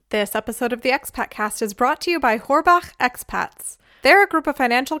This episode of the Expat Cast is brought to you by Horbach Expats. They're a group of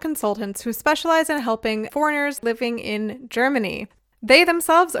financial consultants who specialize in helping foreigners living in Germany. They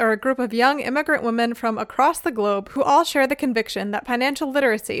themselves are a group of young immigrant women from across the globe who all share the conviction that financial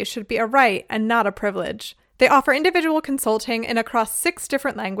literacy should be a right and not a privilege. They offer individual consulting in across 6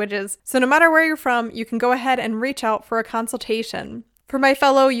 different languages, so no matter where you're from, you can go ahead and reach out for a consultation. For my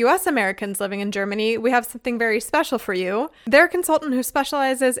fellow US Americans living in Germany, we have something very special for you. Their consultant who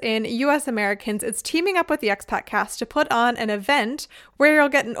specializes in US Americans is teaming up with the Expat Cast to put on an event where you'll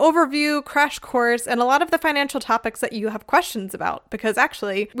get an overview, crash course, and a lot of the financial topics that you have questions about, because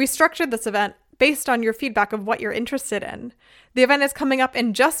actually, we structured this event based on your feedback of what you're interested in. The event is coming up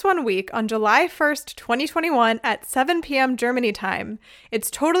in just 1 week on July 1st, 2021 at 7 p.m. Germany time. It's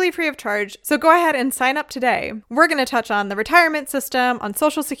totally free of charge, so go ahead and sign up today. We're going to touch on the retirement system, on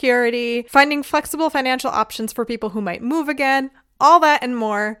Social Security, finding flexible financial options for people who might move again, all that and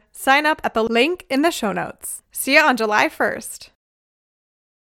more. Sign up at the link in the show notes. See you on July 1st.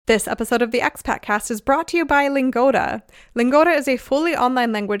 This episode of the Expat Cast is brought to you by Lingoda. Lingoda is a fully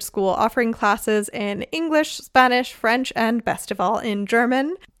online language school offering classes in English, Spanish, French, and best of all, in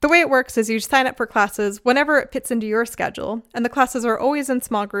German. The way it works is you sign up for classes whenever it fits into your schedule, and the classes are always in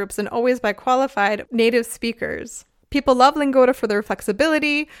small groups and always by qualified native speakers. People love Lingoda for their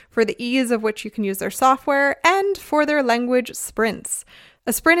flexibility, for the ease of which you can use their software, and for their language sprints.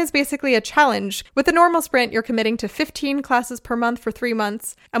 A sprint is basically a challenge. With a normal sprint, you're committing to 15 classes per month for 3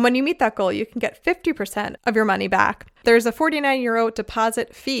 months, and when you meet that goal, you can get 50% of your money back. There's a €49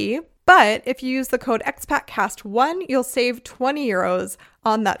 deposit fee, but if you use the code EXPATCAST1, you'll save €20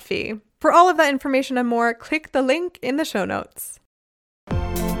 on that fee. For all of that information and more, click the link in the show notes.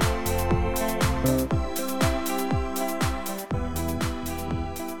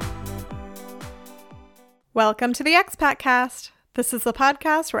 Welcome to the Expat Cast. This is the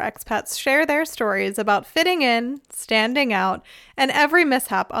podcast where expats share their stories about fitting in, standing out, and every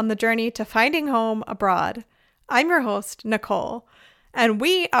mishap on the journey to finding home abroad. I'm your host, Nicole, and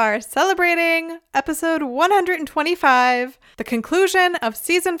we are celebrating episode 125, the conclusion of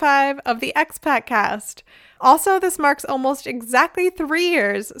season 5 of the Expat Cast. Also, this marks almost exactly 3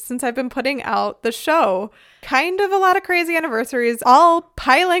 years since I've been putting out the show. Kind of a lot of crazy anniversaries, all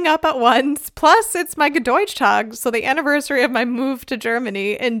piling up at once. Plus, it's my Gedeutsch-Tag, so the anniversary of my move to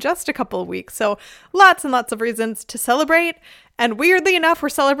Germany in just a couple of weeks. So lots and lots of reasons to celebrate. And weirdly enough, we're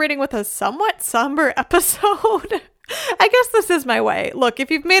celebrating with a somewhat somber episode. I guess this is my way. Look, if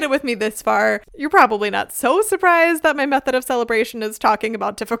you've made it with me this far, you're probably not so surprised that my method of celebration is talking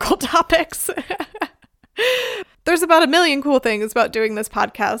about difficult topics. There's about a million cool things about doing this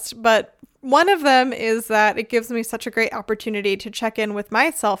podcast, but one of them is that it gives me such a great opportunity to check in with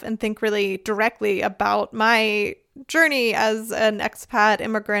myself and think really directly about my journey as an expat,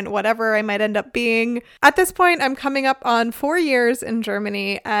 immigrant, whatever I might end up being. At this point, I'm coming up on 4 years in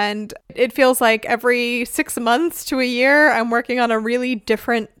Germany, and it feels like every 6 months to a year, I'm working on a really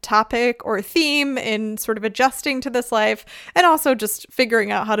different topic or theme in sort of adjusting to this life, and also just figuring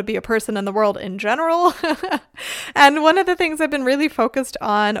out how to be a person in the world in general. And one of the things I've been really focused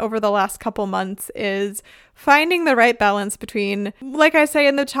on over the last couple months is finding the right balance between, like I say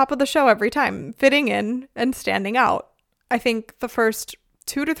in the top of the show every time, fitting in and standing out. I think the first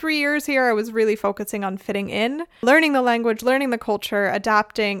 2 to 3 years here, I was really focusing on fitting in, learning the language, learning the culture,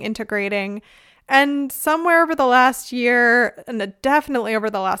 adapting, integrating. And somewhere over the last year, and definitely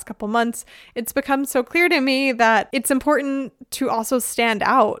over the last couple months, it's become so clear to me that it's important to also stand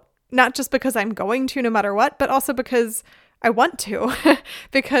out, not just because I'm going to no matter what, but also because I want to,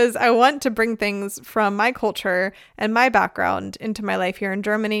 because I want to bring things from my culture and my background into my life here in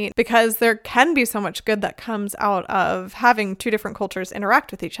Germany, because there can be so much good that comes out of having 2 different cultures interact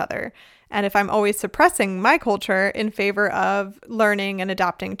with each other. And if I'm always suppressing my culture in favor of learning and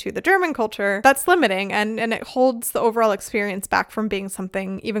adapting to the German culture, that's limiting and it holds the overall experience back from being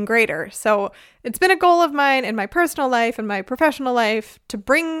something even greater. So it's been a goal of mine in my personal life and my professional life to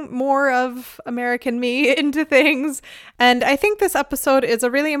bring more of American me into things. And I think this episode is a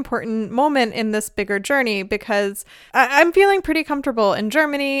really important moment in this bigger journey because I'm feeling pretty comfortable in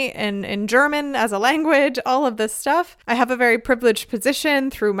Germany and in German as a language, all of this stuff. I have a very privileged position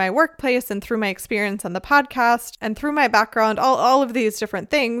through my workplace and through my experience on the podcast and through my background, all of these different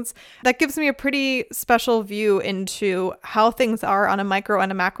things, that gives me a pretty special view into how things are on a micro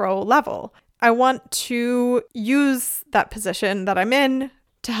and a macro level. I want to use that position that I'm in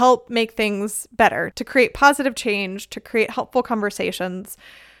to help make things better, to create positive change, to create helpful conversations.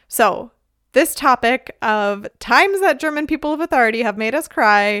 So this topic of times that German people of authority have made us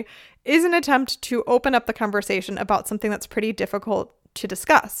cry is an attempt to open up the conversation about something that's pretty difficult to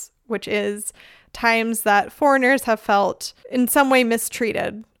discuss, which is times that foreigners have felt in some way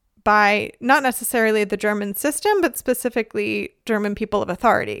mistreated by not necessarily the German system, but specifically German people of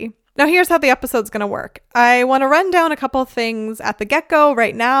authority. Now, here's how the episode's going to work. I want to run down a couple things at the get-go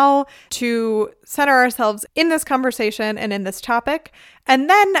right now to center ourselves in this conversation and in this topic. And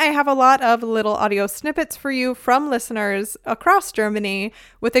then I have a lot of little audio snippets for you from listeners across Germany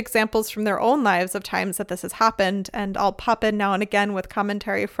with examples from their own lives of times that this has happened. And I'll pop in now and again with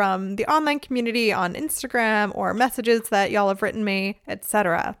commentary from the online community on Instagram or messages that y'all have written me,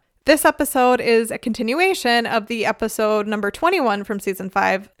 etc. This episode is a continuation of the episode number 21 from season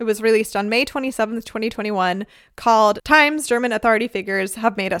 5. It was released on May 27th, 2021, called Times German Authority Figures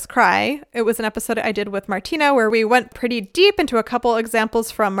Have Made Us Cry. It was an episode I did with Martina where we went pretty deep into a couple examples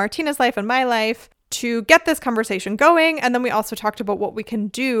from Martina's life and my life to get this conversation going. And then we also talked about what we can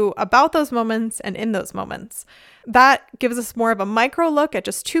do about those moments and in those moments. That gives us more of a micro look at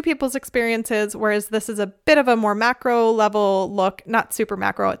just two people's experiences, whereas this is a bit of a more macro level look, not super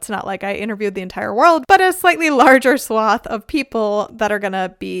macro. It's not like I interviewed the entire world, but a slightly larger swath of people that are going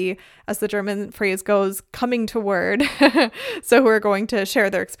to be, as the German phrase goes, coming to word. So who are going to share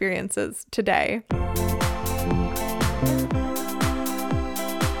their experiences today.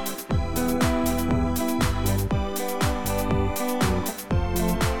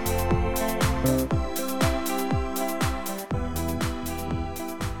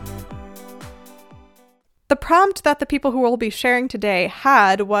 The prompt that the people who will be sharing today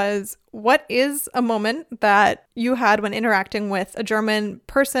had was, what is a moment that you had when interacting with a German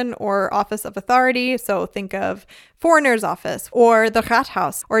person or office of authority? So think of foreigner's office or the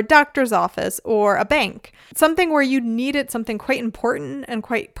Rathaus or a doctor's office or a bank. Something where you needed something quite important and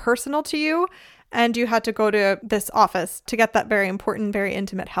quite personal to you, and you had to go to this office to get that very important, very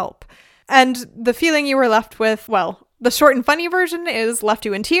intimate help. And the feeling you were left with, well, the short and funny version is left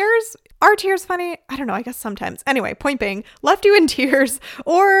you in tears. Are tears funny? I don't know, I guess sometimes. Anyway, point being, left you in tears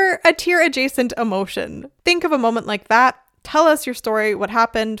or a tear-adjacent emotion. Think of a moment like that. Tell us your story, what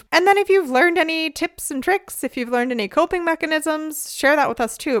happened. And then if you've learned any tips and tricks, if you've learned any coping mechanisms, share that with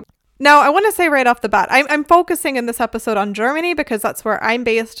us too. Now, I want to say right off the bat, I'm focusing in this episode on Germany because that's where I'm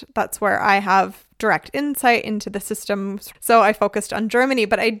based. That's where I have direct insight into the system. So I focused on Germany,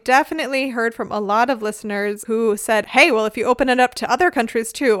 but I definitely heard from a lot of listeners who said, hey, well, if you open it up to other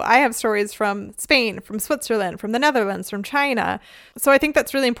countries too, I have stories from Spain, from Switzerland, from the Netherlands, from China. So I think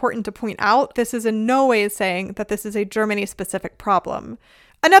that's really important to point out. This is in no way saying that this is a Germany specific problem.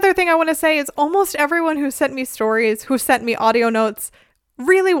 Another thing I want to say is almost everyone who sent me stories, who sent me audio notes,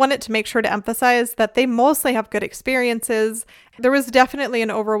 really wanted to make sure to emphasize that they mostly have good experiences. There was definitely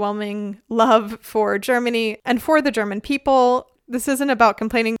an overwhelming love for Germany and for the German people. This isn't about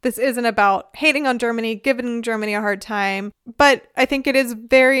complaining. This isn't about hating on Germany, giving Germany a hard time. But I think it is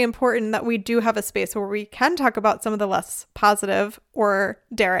very important that we do have a space where we can talk about some of the less positive or,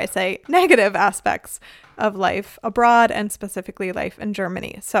 dare I say, negative aspects of life abroad and specifically life in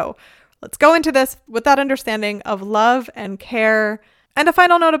Germany. So let's go into this with that understanding of love and care. And a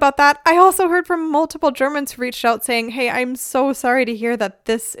final note about that, I also heard from multiple Germans who reached out saying, hey, I'm so sorry to hear that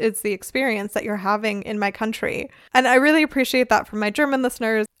this is the experience that you're having in my country. And I really appreciate that from my German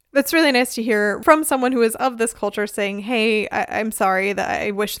listeners. It's really nice to hear from someone who is of this culture saying, hey, I'm sorry that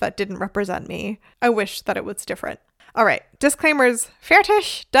I wish that didn't represent me. I wish that it was different. All right, disclaimers,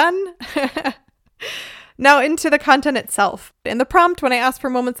 fertig, done. Now into the content itself. In the prompt, when I asked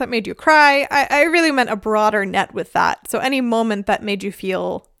for moments that made you cry, I really meant a broader net with that. So any moment that made you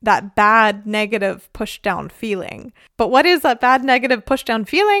feel that bad, negative, pushed down feeling. But what is that bad, negative, pushed down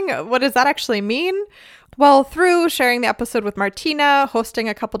feeling? What does that actually mean? Well, through sharing the episode with Martina, hosting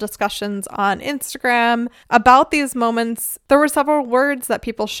a couple discussions on Instagram about these moments, there were several words that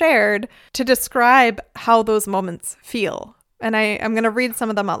people shared to describe how those moments feel. And I'm going to read some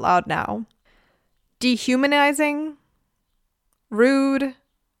of them out loud now. Dehumanizing, rude,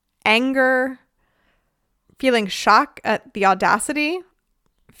 anger, feeling shock at the audacity,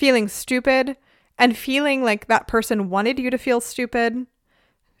 feeling stupid, and feeling like that person wanted you to feel stupid,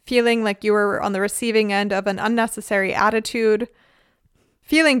 feeling like you were on the receiving end of an unnecessary attitude,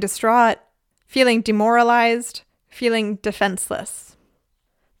 feeling distraught, feeling demoralized, feeling defenseless.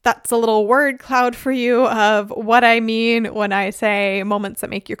 That's a little word cloud for you of what I mean when I say moments that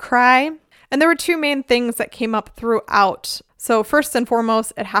make you cry. And there were two main things that came up throughout. So first and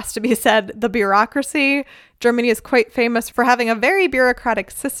foremost, it has to be said, the bureaucracy. Germany is quite famous for having a very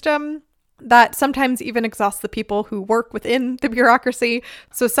bureaucratic system. that sometimes even exhausts the people who work within the bureaucracy.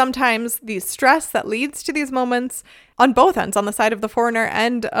 So sometimes the stress that leads to these moments on both ends, on the side of the foreigner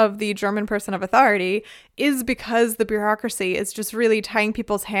and of the German person of authority, is because the bureaucracy is just really tying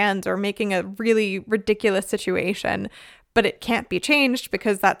people's hands or making a really ridiculous situation. But it can't be changed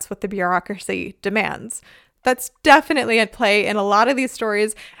because that's what the bureaucracy demands. That's definitely at play in a lot of these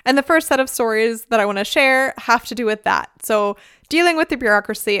stories. And the first set of stories that I want to share have to do with that. So dealing with the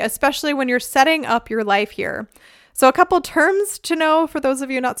bureaucracy, especially when you're setting up your life here. So a couple terms to know for those of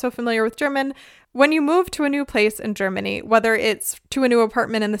you not so familiar with German. When you move to a new place in Germany, whether it's to a new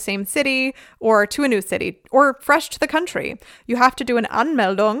apartment in the same city or to a new city or fresh to the country, you have to do an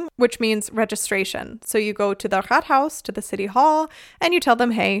Anmeldung, which means registration. So you go to the Rathaus, to the city hall, and you tell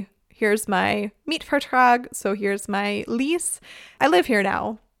them, hey, here's my Mietvertrag, so here's my lease. I live here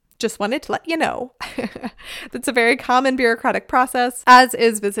now. Just wanted to let you know. That's a very common bureaucratic process, as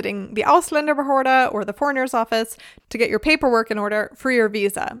is visiting the Ausländerbehörde or the foreigner's office to get your paperwork in order for your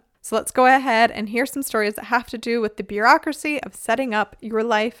visa. So let's go ahead and hear some stories that have to do with the bureaucracy of setting up your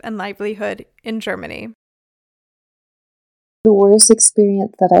life and livelihood in Germany. The worst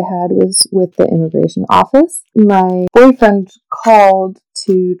experience that I had was with the immigration office. My boyfriend called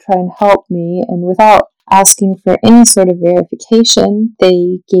to try and help me, and without asking for any sort of verification,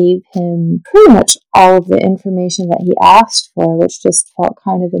 they gave him pretty much all of the information that he asked for, which just felt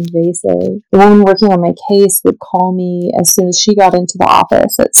kind of invasive. The woman working on my case would call me as soon as she got into the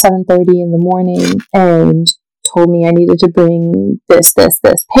office at 7:30 in the morning and told me I needed to bring this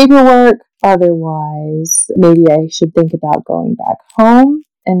paperwork. Otherwise, maybe I should think about going back home.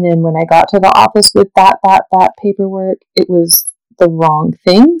 And then when I got to the office with that paperwork, it was the wrong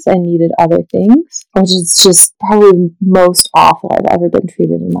things. I needed other things, which is just probably the most awful I've ever been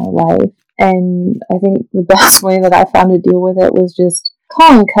treated in my life. And I think the best way that I found to deal with it was just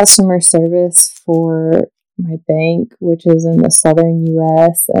calling customer service for my bank, which is in the southern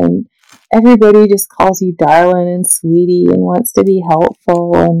U.S., and everybody just calls you darling and sweetie and wants to be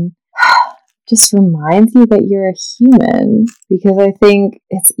helpful and just reminds you that you're a human, because I think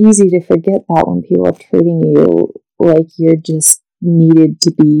it's easy to forget that when people are treating you like you're just needed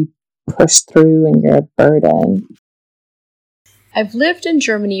to be pushed through and you're a burden. I've lived in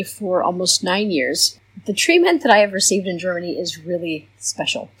Germany for almost 9 years. The treatment that I have received in Germany is really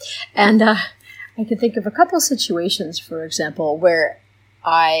special. And I can think of a couple of situations, for example, where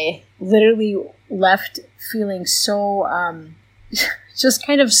I literally left feeling so just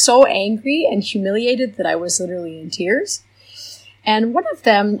kind of so angry and humiliated that I was literally in tears. And one of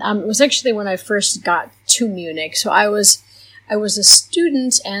them was actually when I first got to Munich. So I was a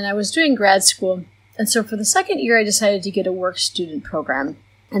student and I was doing grad school. And so for the second year, I decided to get a work student program.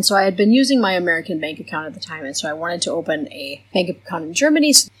 And so I had been using my American bank account at the time. And so I wanted to open a bank account in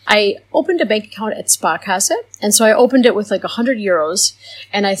Germany. So I opened a bank account at Sparkasse. And so I opened it with like 100 euros.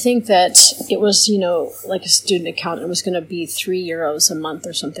 And I think that it was, like a student account. It was going to be 3 euros a month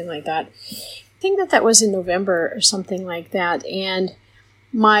or something like that. I think that was in November or something like that. And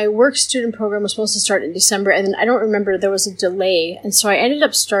my work student program was supposed to start in December. And then I don't remember, there was a delay. And so I ended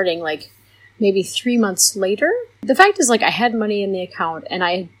up starting like maybe 3 months later. The fact is, I had money in the account and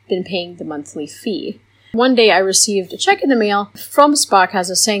I had been paying the monthly fee. One day I received a check in the mail from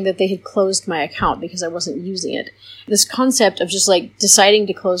Sparkasse saying that they had closed my account because I wasn't using it. This concept of just deciding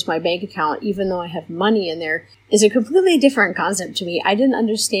to close my bank account even though I have money in there is a completely different concept to me. I didn't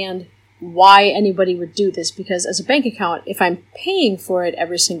understand why anybody would do this, because as a bank account, if I'm paying for it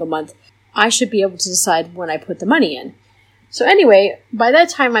every single month, I should be able to decide when I put the money in. So anyway, by that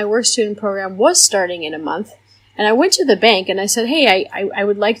time, my work student program was starting in a month, and I went to the bank and I said, hey, I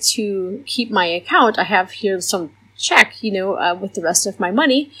would like to keep my account. I have here some check, with the rest of my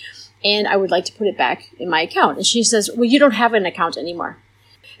money, and I would like to put it back in my account. And she says, well, you don't have an account anymore.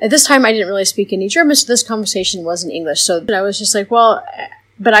 At this time, I didn't really speak any German, so this conversation was in English. So I was just like, well,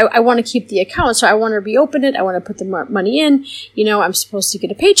 but I want to keep the account, so I want to reopen it. I want to put the money in. I'm supposed to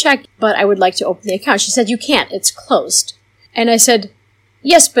get a paycheck, but I would like to open the account. She said, you can't. It's closed. And I said,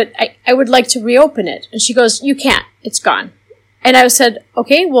 yes, but I would like to reopen it. And she goes, you can't. It's gone. And I said,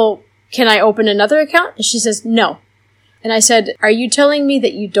 okay, well, can I open another account? And she says, no. And I said, are you telling me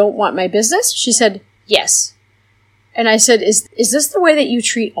that you don't want my business? She said, yes. And I said, is this the way that you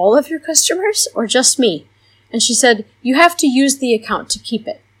treat all of your customers or just me? And she said, you have to use the account to keep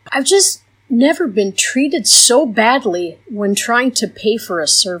it. I've just never been treated so badly when trying to pay for a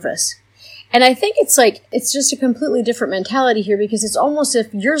service. And I think it's just a completely different mentality here, because it's almost as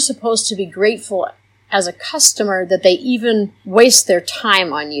if you're supposed to be grateful as a customer that they even waste their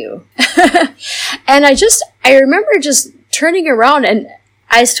time on you. And I remember just turning around, and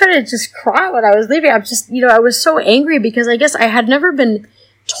I started to just cry when I was leaving. I'm just, I was so angry because I guess I had never been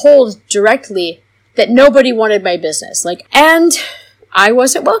told directly that nobody wanted my business. And I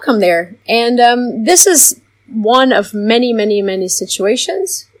wasn't welcome there. And this is one of many, many, many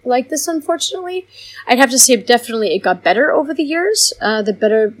situations like this, unfortunately. I'd have to say definitely it got better over the years, the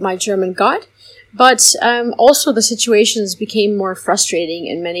better my German got. But also the situations became more frustrating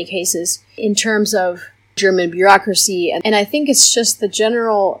in many cases in terms of German bureaucracy. And I think it's just the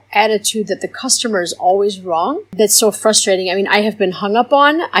general attitude that the customer is always wrong that's so frustrating. I mean, I have been hung up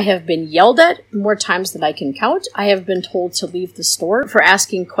on. I have been yelled at more times than I can count. I have been told to leave the store for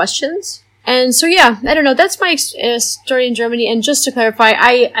asking questions. And so, yeah, I don't know. That's my story in Germany. And just to clarify,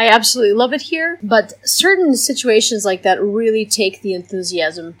 I absolutely love it here. But certain situations like that really take the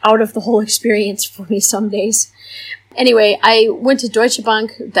enthusiasm out of the whole experience for me some days. Anyway, I went to Deutsche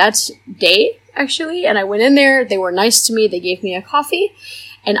Bank that day, actually, and I went in there. They were nice to me. They gave me a coffee.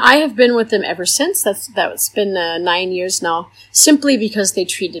 And I have been with them ever since. That's been 9 years now, simply because they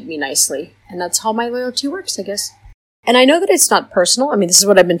treated me nicely. And that's how my loyalty works, I guess. And I know that it's not personal. I mean, this is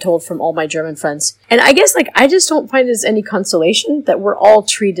what I've been told from all my German friends. And I guess, I just don't find it as any consolation that we're all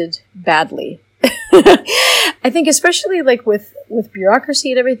treated badly. I think especially, with bureaucracy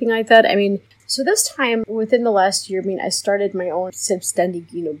and everything like that. I mean, so this time, within the last year, I started my own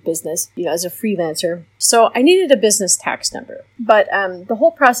selbstständig, business, as a freelancer. So I needed a business tax number. But the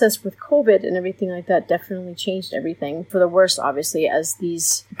whole process with COVID and everything like that definitely changed everything for the worse, obviously, as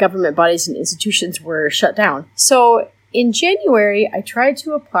these government bodies and institutions were shut down. So in January, I tried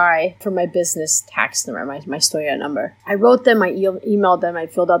to apply for my business tax number, my Steuer number. I wrote them, I emailed them, I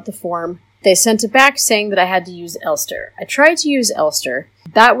filled out the form. They sent it back saying that I had to use Elster. I tried to use Elster.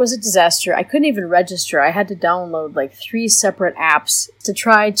 That was a disaster. I couldn't even register. I had to download 3 separate apps to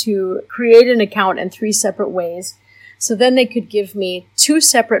try to create an account in 3 separate ways. So then they could give me 2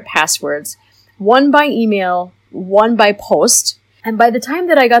 separate passwords, one by email, one by post. And by the time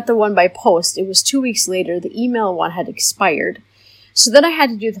that I got the one by post, it was 2 weeks later, the email one had expired. So then I had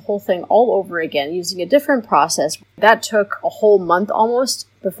to do the whole thing all over again using a different process. That took a whole month almost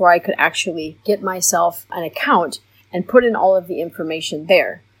before I could actually get myself an account and put in all of the information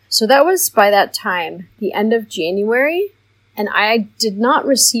there. So that was, by that time, the end of January, and I did not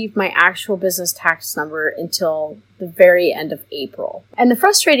receive my actual business tax number until the very end of April. And the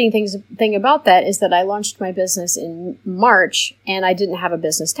frustrating thing about that is that I launched my business in March, and I didn't have a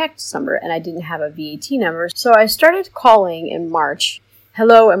business tax number, and I didn't have a VAT number. So I started calling in March.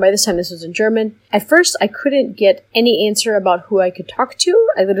 Hello, and by this time this was in German. At first, I couldn't get any answer about who I could talk to.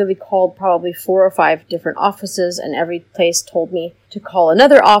 I literally called probably 4 or 5 different offices, and every place told me to call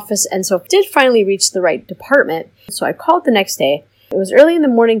another office, and so I did finally reach the right department. So I called the next day. It was early in the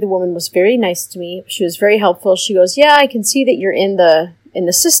morning. The woman was very nice to me. She was very helpful. She goes, yeah, I can see that you're in the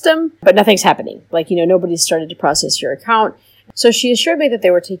system, but nothing's happening. Nobody's started to process your account. So she assured me that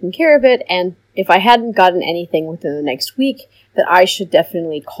they were taking care of it, and if I hadn't gotten anything within the next week, that I should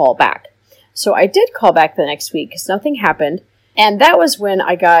definitely call back. So I did call back the next week because nothing happened. And that was when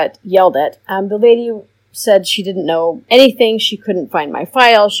I got yelled at. The lady said she didn't know anything. She couldn't find my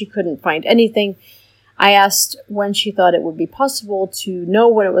file. She couldn't find anything. I asked when she thought it would be possible to know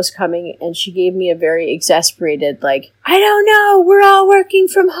when it was coming. And she gave me a very exasperated, I don't know. We're all working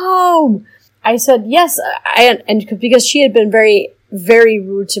from home. I said, yes. And because she had been very, very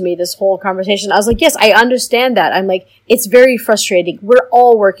rude to me this whole conversation. I was like, yes, I understand that. I'm like, it's very frustrating. We're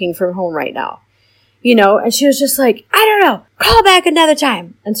all working from home right now. And she was just like, I don't know, call back another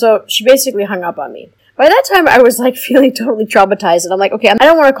time. And so she basically hung up on me. By that time, I was feeling totally traumatized. And I'm like, okay, I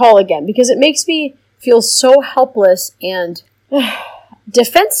don't want to call again because it makes me feel so helpless and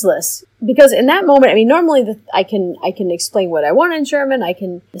defenseless. Because in that moment, normally I can explain what I want in German, I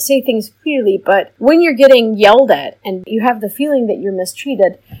can say things clearly, but when you're getting yelled at and you have the feeling that you're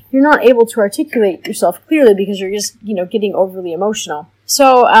mistreated, you're not able to articulate yourself clearly because you're just, getting overly emotional.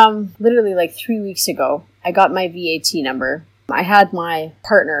 So, literally 3 weeks ago, I got my VAT number. I had my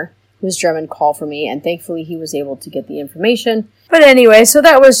partner, who's German, call for me, and thankfully he was able to get the information. But anyway, so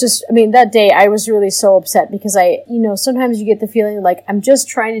that was just, that day I was really so upset because sometimes you get the feeling I'm just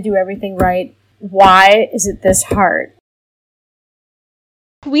trying to do everything right. Why is it this hard?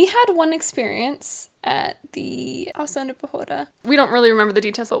 We had one experience at the Ausländerbehörde. We don't really remember the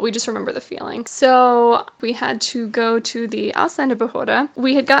details, but we just remember the feeling. So we had to go to the Ausländerbehörde.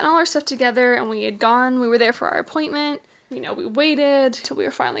 We had gotten all our stuff together and we were there for our appointment. We waited till we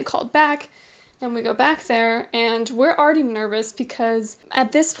were finally called back. And we go back there, and we're already nervous because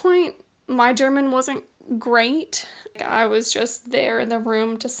at this point, my German wasn't great. I was just there in the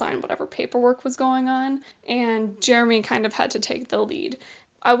room to sign whatever paperwork was going on, and Jeremy kind of had to take the lead.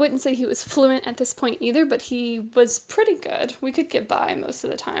 I wouldn't say he was fluent at this point either, but he was pretty good. We could get by most of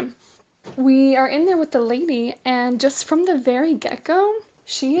the time. We are in there with the lady, and just from the very get-go,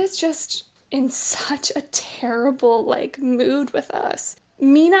 she is just in such a terrible, mood with us.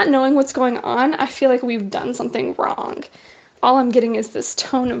 Me not knowing what's going on, I feel like we've done something wrong. All I'm getting is this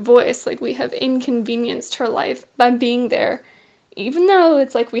tone of voice, like we have inconvenienced her life by being there. Even though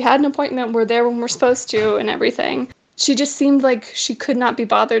it's like we had an appointment, we're there when we're supposed to and everything. She just seemed like she could not be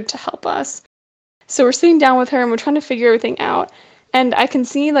bothered to help us. So we're sitting down with her and we're trying to figure everything out. And I can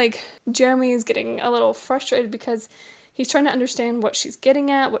see Jeremy is getting a little frustrated because he's trying to understand what she's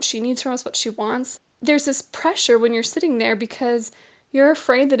getting at, what she needs from us, what she wants. There's this pressure when you're sitting there because you're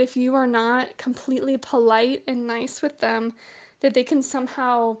afraid that if you are not completely polite and nice with them, that they can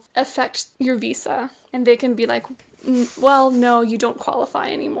somehow affect your visa. And they can be like, well, no, you don't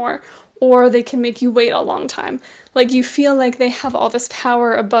qualify anymore. Or they can make you wait a long time. You feel like they have all this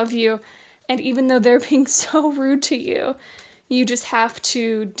power above you. And even though they're being so rude to you, you just have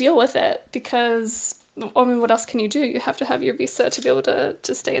to deal with it because, what else can you do? You have to have your visa to be able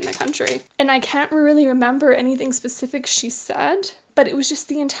to stay in the country. And I can't really remember anything specific she said, but it was just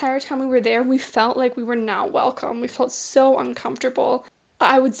the entire time we were there, we felt like we were not welcome. We felt so uncomfortable.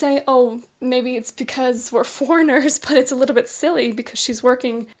 I would say, maybe it's because we're foreigners, but it's a little bit silly because she's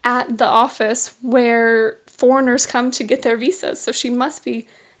working at the office where foreigners come to get their visas. So she must be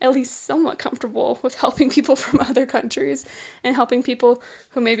at least somewhat comfortable with helping people from other countries and helping people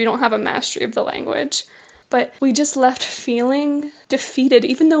who maybe don't have a mastery of the language. But we just left feeling defeated.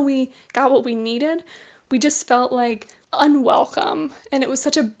 Even though we got what we needed, we just felt unwelcome. And it was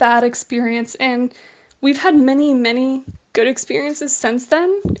such a bad experience. And we've had many, many good experiences since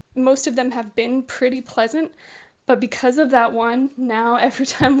then. Most of them have been pretty pleasant. But because of that one, now every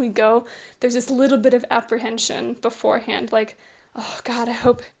time we go, there's this little bit of apprehension beforehand. Oh God, I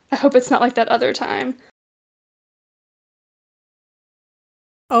hope it's not like that other time.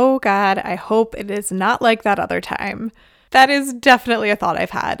 Oh God, I hope it is not like that other time. That is definitely a thought I've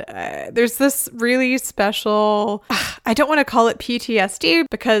had. There's this really special, I don't want to call it PTSD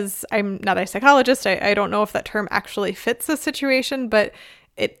because I'm not a psychologist. I don't know if that term actually fits the situation, but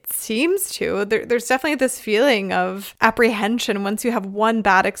it seems to. There's definitely this feeling of apprehension once you have one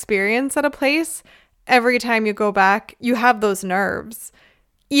bad experience at a place. Every time you go back, you have those nerves.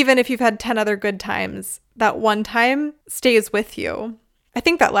 Even if you've had 10 other good times, that one time stays with you. I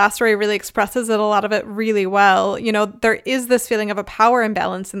think that last story really expresses a lot of it really well. There is this feeling of a power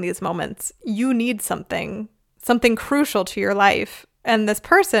imbalance in these moments. You need something crucial to your life. And this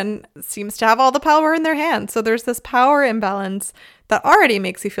person seems to have all the power in their hands. So there's this power imbalance that already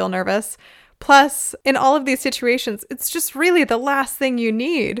makes you feel nervous. Plus, in all of these situations, it's just really the last thing you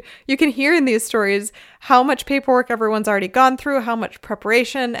need. You can hear in these stories how much paperwork everyone's already gone through, how much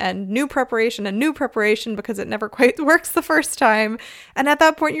preparation and new preparation because it never quite works the first time. And at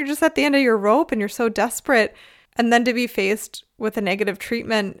that point, you're just at the end of your rope and you're so desperate. And then to be faced with a negative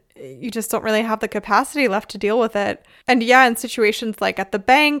treatment, you just don't really have the capacity left to deal with it. And yeah, in situations like at the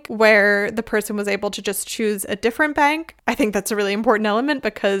bank where the person was able to just choose a different bank, I think that's a really important element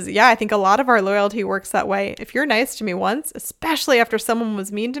because, yeah, I think a lot of our loyalty works that way. If you're nice to me once, especially after someone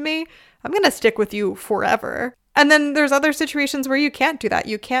was mean to me, I'm going to stick with you forever. And then there's other situations where you can't do that.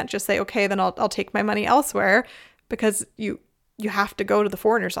 You can't just say, okay, then I'll take my money elsewhere because you have to go to the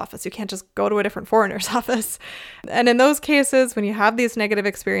foreigner's office. You can't just go to a different foreigner's office. And in those cases, when you have these negative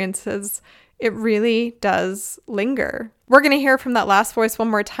experiences, it really does linger. We're going to hear from that last voice one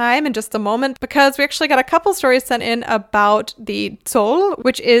more time in just a moment because we actually got a couple stories sent in about the Zoll,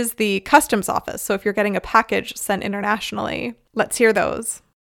 which is the customs office. So if you're getting a package sent internationally, let's hear those.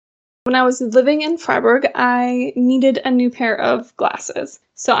 When I was living in Freiburg, I needed a new pair of glasses.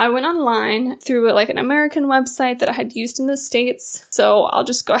 So I went online through an American website that I had used in the States. So I'll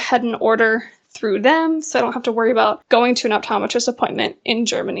just go ahead and order through them so I don't have to worry about going to an optometrist appointment in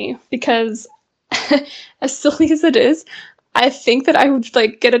Germany. Because as silly as it is, I think that I would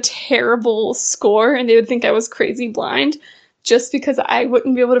get a terrible score and they would think I was crazy blind just because I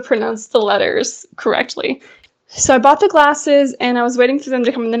wouldn't be able to pronounce the letters correctly. So I bought the glasses and I was waiting for them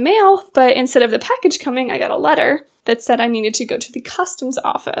to come in the mail, but instead of the package coming, I got a letter that said I needed to go to the customs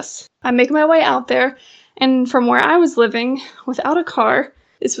office. I make my way out there, and from where I was living, without a car,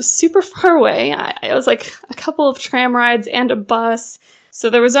 this was super far away. It was a couple of tram rides and a bus, so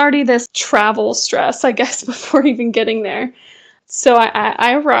there was already this travel stress, I guess, before even getting there. So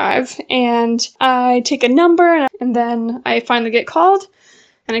I arrive, and I take a number, and then I finally get called,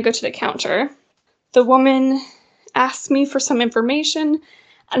 and I go to the counter. The woman asked me for some information,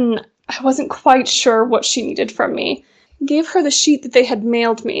 and I wasn't quite sure what she needed from me. gave her the sheet that they had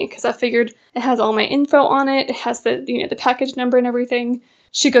mailed me, because I figured it has all my info on it. It has the, the package number and everything.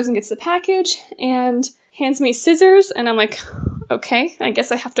 She goes and gets the package and hands me scissors, and I'm like, okay, I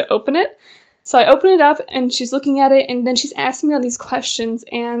guess I have to open it. So I open it up, and she's looking at it, and then she's asking me all these questions,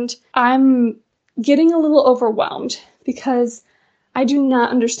 and I'm getting a little overwhelmed because I do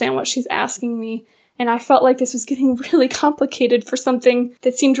not understand what she's asking me, and I felt like this was getting really complicated for something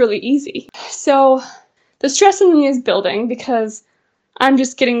that seemed really easy. So the stress in me is building because I'm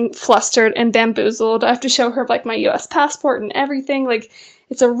just getting flustered and bamboozled. I have to show her, like, my US passport and everything. Like,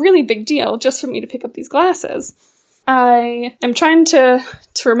 it's a really big deal just for me to pick up these glasses. I am trying to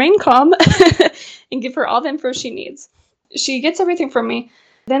remain calm and give her all the info she needs. She gets everything from me.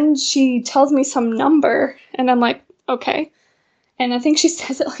 Then she tells me some number, and I'm like, okay. And I think she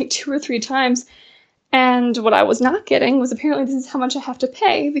says it like 2 or 3 times. And what I was not getting was apparently this is how much I have to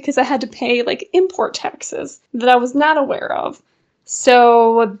pay, because I had to pay, like, import taxes that I was not aware of.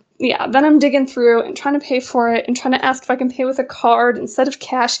 So, yeah, then I'm digging through and trying to pay for it and trying to ask if I can pay with a card instead of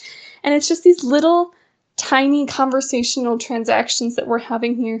cash. And it's just these little tiny conversational transactions that we're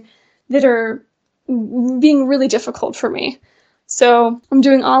having here that are being really difficult for me. So I'm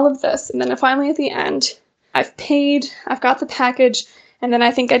doing all of this, and then finally at the end, I've paid, I've got the package, and then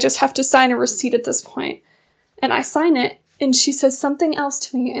I think I just have to sign a receipt at this point. And I sign it, and she says something else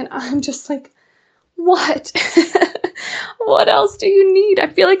to me, and I'm just like, what? What else do you need? I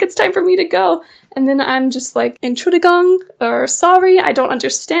feel like it's time for me to go. And then I'm just like, Entschuldigung, or sorry, I don't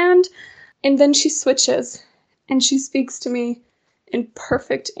understand. And then she switches, and she speaks to me in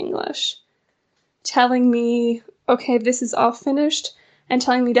perfect English, telling me, okay, this is all finished, and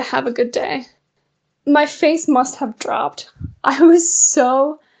telling me to have a good day. My face must have dropped. I was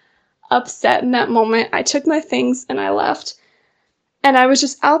so upset in that moment. I took my things and I left. And I was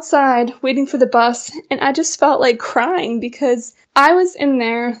just outside waiting for the bus, and I just felt like crying because I was in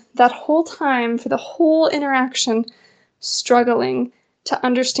there that whole time for the whole interaction, struggling to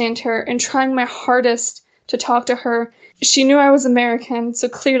understand her and trying my hardest to talk to her. She knew I was American, so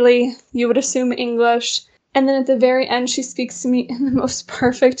clearly you would assume English. And then at the very end, she speaks to me in the most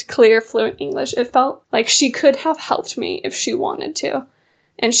perfect, clear, fluent English. It felt like she could have helped me if she wanted to,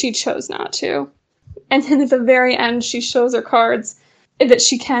 and she chose not to. And then at the very end, she shows her cards that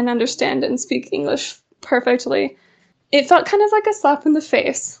she can understand and speak English perfectly. It felt kind of like a slap in the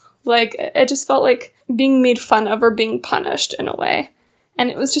face. Like, it just felt like being made fun of or being punished in a way.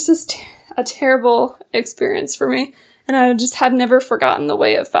 And it was just a terrible experience for me. And I just had never forgotten the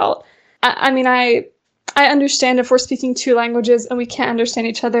way it felt. I mean, I understand if we're speaking 2 languages and we can't understand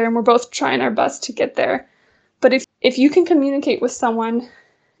each other and we're both trying our best to get there. But if you can communicate with someone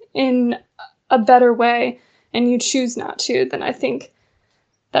in a better way and you choose not to, then I think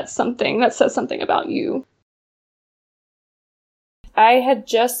that's something that says something about you. I had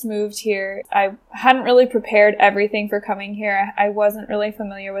just moved here. I hadn't really prepared everything for coming here. I wasn't really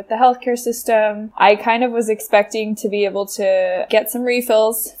familiar with the healthcare system. I kind of was expecting to be able to get some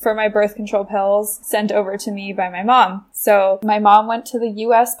refills for my birth control pills sent over to me by my mom. So my mom went to the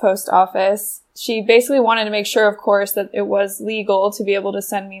US post office. She basically wanted to make sure, of course, that it was legal to be able to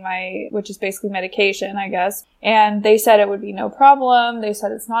send me which is basically medication, I guess. And they said it would be no problem. They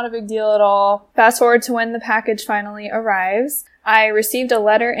said it's not a big deal at all. Fast forward to when the package finally arrives. I received a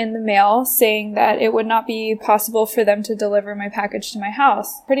letter in the mail saying that it would not be possible for them to deliver my package to my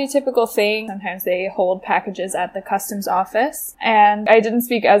house. Pretty typical thing. Sometimes they hold packages at the customs office. And I didn't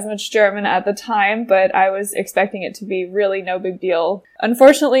speak as much German at the time, but I was expecting it to be really no big deal.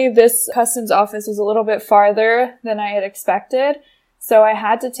 Unfortunately, this customs office was a little bit farther than I had expected. So I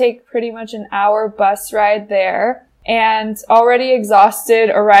had to take pretty much an hour bus ride there. And already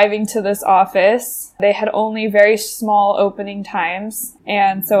exhausted arriving to this office, they had only very small opening times.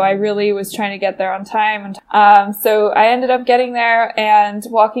 And so I really was trying to get there on time. So I ended up getting there and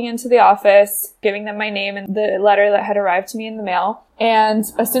walking into the office, giving them my name and the letter that had arrived to me in the mail. And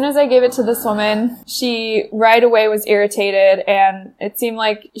as soon as I gave it to this woman, she right away was irritated, and it seemed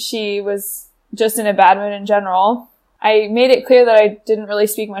like she was just in a bad mood in general. I made it clear that I didn't really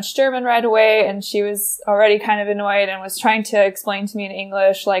speak much German right away, and she was already kind of annoyed and was trying to explain to me in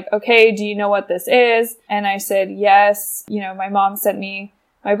English, like, okay, do you know what this is? And I said, yes. My mom sent me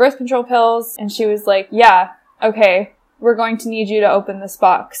my birth control pills, and she was like, yeah, okay, we're going to need you to open this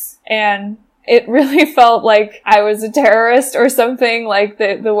box. And it really felt like I was a terrorist or something, like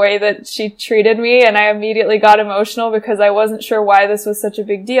the way that she treated me, and I immediately got emotional because I wasn't sure why this was such a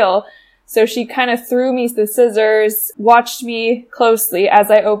big deal. So she kind of threw me the scissors, watched me closely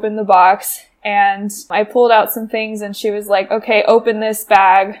as I opened the box, and I pulled out some things, and she was like, okay, open this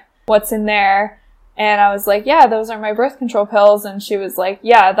bag. What's in there? And I was like, yeah, those are my birth control pills. And she was like,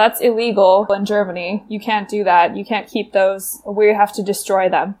 yeah, that's illegal in Germany. You can't do that. You can't keep those. We have to destroy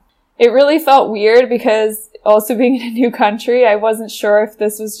them. It really felt weird because also being in a new country, I wasn't sure if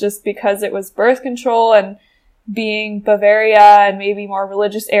this was just because it was birth control and being Bavaria and maybe more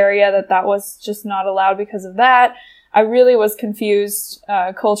religious area that was just not allowed because of that. I really was confused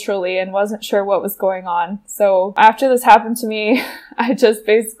culturally and wasn't sure what was going on. So after this happened to me, I just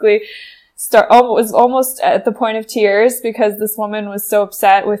basically was almost at the point of tears because this woman was so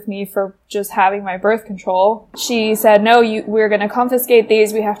upset with me for just having my birth control. She said, no, we're going to confiscate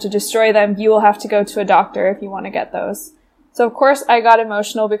these. We have to destroy them. You will have to go to a doctor if you want to get those. So of course I got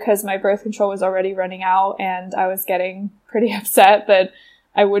emotional because my birth control was already running out and I was getting pretty upset that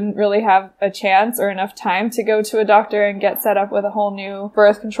I wouldn't really have a chance or enough time to go to a doctor and get set up with a whole new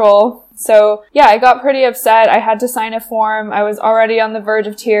birth control. So yeah, I got pretty upset. I had to sign a form. I was already on the verge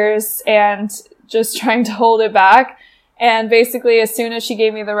of tears and just trying to hold it back. And basically, as soon as she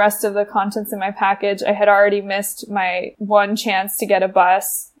gave me the rest of the contents in my package, I had already missed my one chance to get a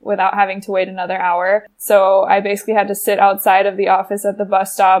bus without having to wait another hour. So I basically had to sit outside of the office at the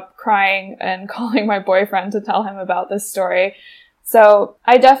bus stop crying and calling my boyfriend to tell him about this story. So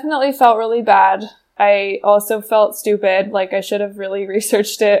I definitely felt really bad. I also felt stupid, like I should have really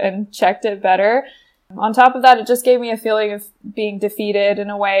researched it and checked it better. On top of that, it just gave me a feeling of being defeated in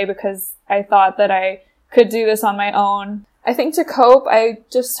a way because I thought that I could do this on my own. I think to cope, I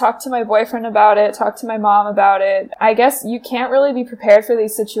just talked to my boyfriend about it, talked to my mom about it. I guess you can't really be prepared for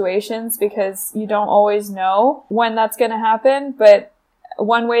these situations because you don't always know when that's going to happen, but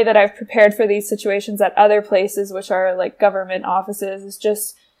one way that I've prepared for these situations at other places, which are like government offices, is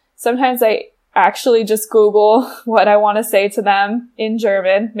just sometimes I actually just Google what I want to say to them in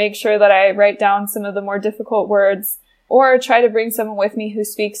German, make sure that I write down some of the more difficult words, or try to bring someone with me who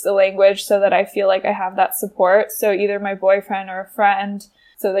speaks the language so that I feel like I have that support. So either my boyfriend or a friend,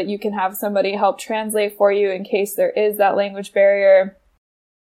 so that you can have somebody help translate for you in case there is that language barrier.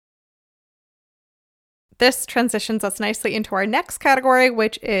 This transitions us nicely into our next category,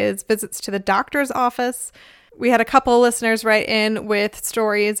 which is visits to the doctor's office. We had a couple listeners write in with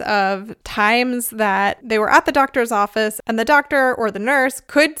stories of times that they were at the doctor's office and the doctor or the nurse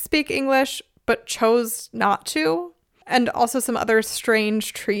could speak English but chose not to. And also some other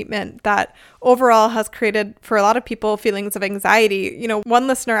strange treatment that overall has created for a lot of people feelings of anxiety. You know, one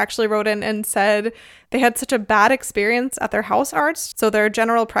listener actually wrote in and said they had such a bad experience at their house arts, so their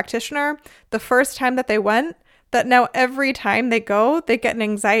general practitioner, the first time that they went, that now every time they go, they get an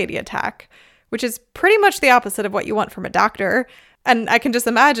anxiety attack, which is pretty much the opposite of what you want from a doctor. And I can just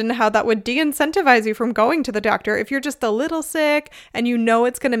imagine how that would de-incentivize you from going to the doctor. If you're just a little sick and you know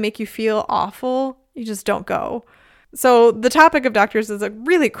it's going to make you feel awful, you just don't go. So the topic of doctors is a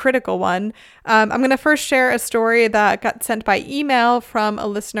really critical one. I'm going to first share a story that got sent by email from a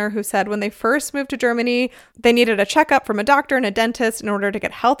listener who said when they first moved to Germany, they needed a checkup from a doctor and a dentist in order to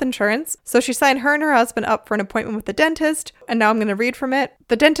get health insurance. So she signed her and her husband up for an appointment with the dentist. And now I'm going to read from it.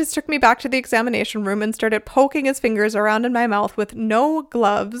 The dentist took me back to the examination room and started poking his fingers around in my mouth with no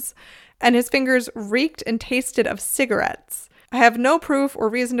gloves. And his fingers reeked and tasted of cigarettes. I have no proof or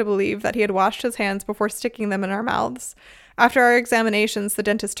reason to believe that he had washed his hands before sticking them in our mouths. After our examinations, the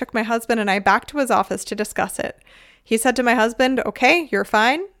dentist took my husband and I back to his office to discuss it. He said to my husband, "Okay, you're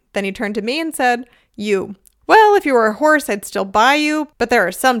fine." Then he turned to me and said, "You. Well, if you were a horse, I'd still buy you, but there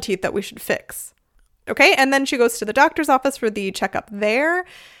are some teeth that we should fix." Okay, and then she goes to the doctor's office for the checkup there.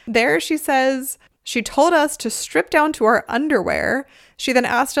 There she says she told us to strip down to our underwear. She then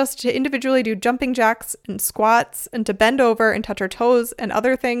asked us to individually do jumping jacks and squats and to bend over and touch our toes and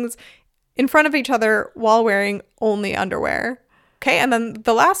other things in front of each other while wearing only underwear. Okay, and then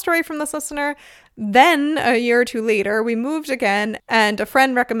the last story from this listener. Then a year or two later, we moved again and a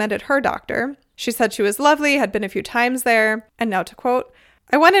friend recommended her doctor. She said she was lovely, had been a few times there. And now to quote,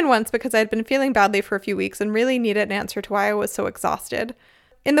 "I went in once because I had been feeling badly for a few weeks and really needed an answer to why I was so exhausted.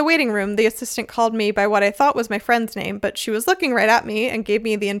 In the waiting room, the assistant called me by what I thought was my friend's name, but she was looking right at me and gave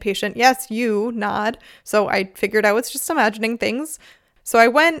me the impatient, 'Yes, you,' nod. So I figured I was just imagining things. So I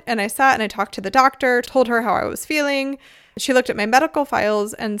went and I sat and I talked to the doctor, told her how I was feeling. She looked at my medical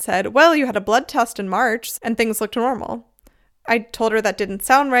files and said, 'Well, you had a blood test in March and things looked normal.' I told her that didn't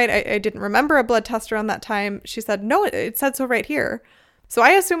sound right. I didn't remember a blood test around that time. She said, 'No, it said so right here.' So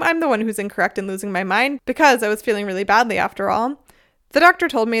I assume I'm the one who's incorrect in losing my mind because I was feeling really badly after all. The doctor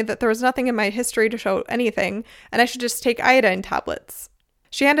told me that there was nothing in my history to show anything, and I should just take iodine tablets.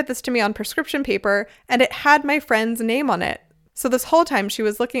 She handed this to me on prescription paper, and it had my friend's name on it. So this whole time she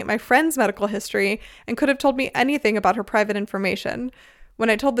was looking at my friend's medical history and could have told me anything about her private information. When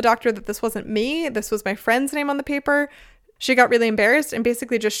I told the doctor that this wasn't me, this was my friend's name on the paper, she got really embarrassed and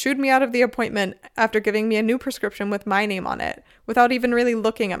basically just shooed me out of the appointment after giving me a new prescription with my name on it, without even really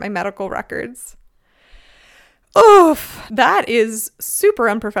looking at my medical records. Oof, that is super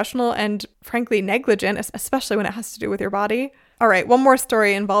unprofessional and frankly negligent, especially when it has to do with your body. All right, one more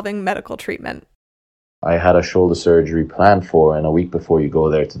story involving medical treatment. I had a shoulder surgery planned for, and a week before you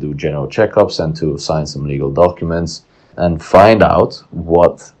go there to do general checkups and to sign some legal documents and find out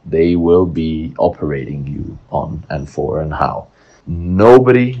what they will be operating you on and for and how.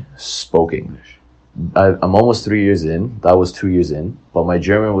 Nobody spoke English. I'm almost 3 years in. That was 2 years in. But my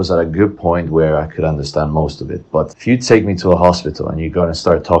German was at a good point where I could understand most of it. But if you take me to a hospital and you're going to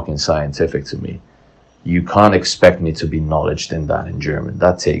start talking scientific to me, you can't expect me to be knowledgeable in that in German.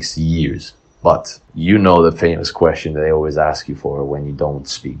 That takes years. But you know the famous question that they always ask you for when you don't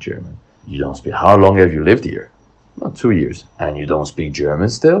speak German. You don't speak. How long have you lived here? Well, 2 years. And you don't speak German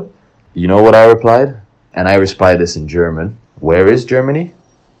still? You know what I replied? And I replied this in German. Where is Germany?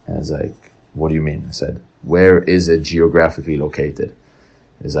 And I was like, what do you mean? I said, where is it geographically located?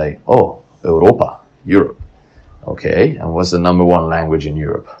 It's like, oh, Europa, Europe. Okay, and what's the number one language in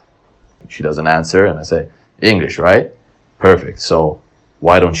Europe? She doesn't answer, and I say, English, right? Perfect. So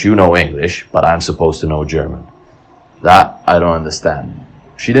why don't you know English, but I'm supposed to know German? That I don't understand.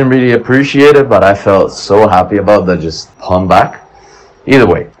 She didn't really appreciate it, but I felt so happy about that, just hung back. Either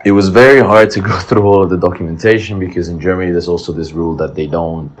way, it was very hard to go through all of the documentation because in Germany there's also this rule that they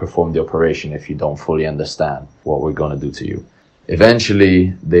don't perform the operation if you don't fully understand what we're going to do to you.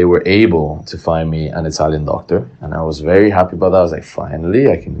 Eventually, they were able to find me an Italian doctor, and I was very happy about that. I was like,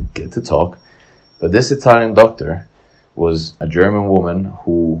 finally, I can get to talk. But this Italian doctor was a German woman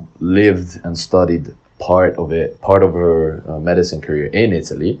who lived and studied part of her medicine career in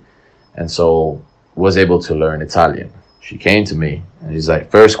Italy, and so was able to learn Italian. She came to me and he's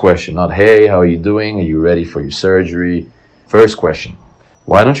like, first question, not, hey, how are you doing? Are you ready for your surgery? First question,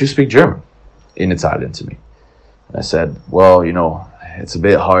 why don't you speak German? In Italian to me. And I said, well, it's a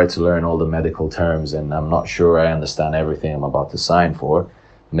bit hard to learn all the medical terms and I'm not sure I understand everything I'm about to sign for.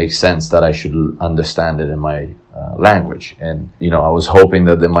 It makes sense that I should understand it in my language. And, I was hoping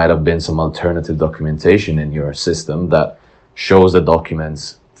that there might have been some alternative documentation in your system that shows the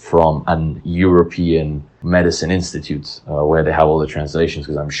documents from an European medicine institute where they have all the translations,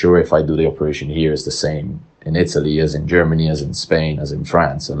 because I'm sure if I do the operation here, it's the same in Italy as in Germany, as in Spain, as in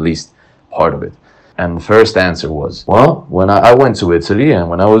France, at least part of it. And the first answer was, well, when I went to Italy, and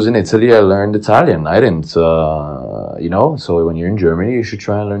when I was in Italy, I learned Italian. I didn't, so when you're in Germany, you should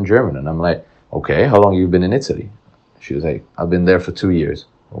try and learn German. And I'm like, okay, how long have you been in Italy? She was like, I've been there for 2 years.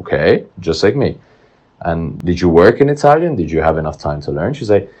 Okay, just like me. And did you work in Italian? Did you have enough time to learn? She's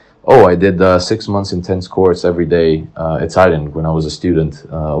like, oh, I did 6 months intense course every day Italian when I was a student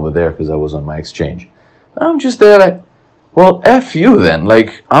over there because I was on my exchange. And I'm just there like, well, F you then.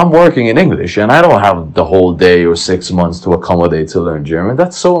 Like, I'm working in English and I don't have the whole day or 6 months to accommodate to learn German.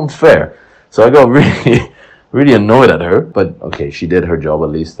 That's so unfair. So I got really, really annoyed at her. But okay, she did her job at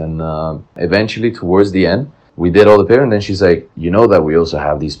least. And eventually towards the end, we did all the papers, and then she's like, you know that we also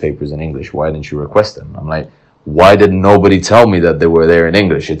have these papers in English. Why didn't you request them? I'm like, why did nobody tell me that they were there in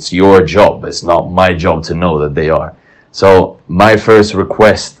English? It's your job. It's not my job to know that they are. So my first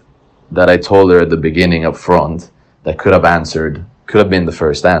request that I told her at the beginning up front that could have been the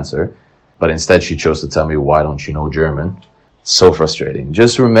first answer, but instead she chose to tell me, why don't you know German? So frustrating.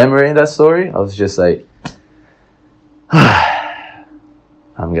 Just remembering that story, I was just like,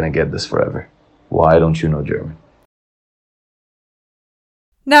 I'm going to get this forever. Why don't you know German?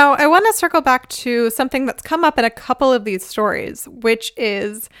 Now, I want to circle back to something that's come up in a couple of these stories, which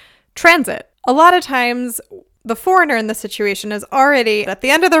is transit. A lot of times, the foreigner in the situation is already at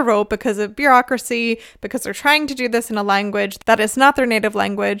the end of the rope because of bureaucracy, because they're trying to do this in a language that is not their native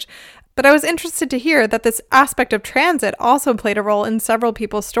language. But I was interested to hear that this aspect of transit also played a role in several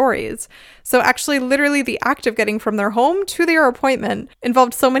people's stories. So actually, literally the act of getting from their home to their appointment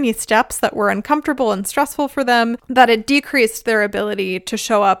involved so many steps that were uncomfortable and stressful for them that it decreased their ability to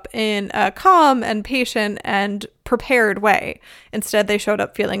show up in a calm and patient and prepared way. Instead, they showed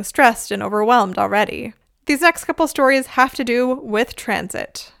up feeling stressed and overwhelmed already. These next couple stories have to do with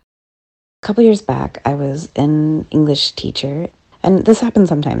transit. A couple years back, I was an English teacher. And this happened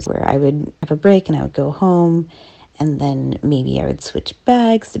sometimes where I would have a break and I would go home and then maybe I would switch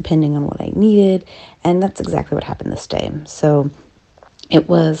bags depending on what I needed. And that's exactly what happened this day. So It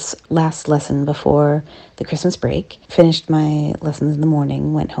was last lesson before the Christmas break. Finished my lessons in the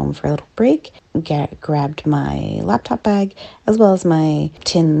morning, went home for a little break, grabbed my laptop bag as well as my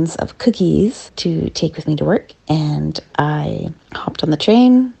tins of cookies to take with me to work, and I hopped on the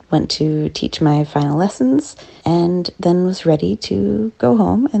train, went to teach my final lessons, and then was ready to go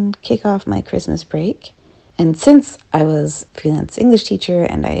home and kick off my Christmas break. And since I was a freelance English teacher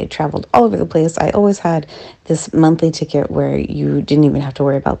and I traveled all over the place, I always had this monthly ticket where you didn't even have to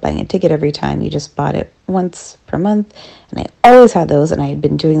worry about buying a ticket every time. You just bought it once per month. And I always had those, and I had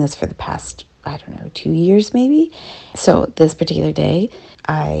been doing this for the past, 2 years maybe. So this particular day,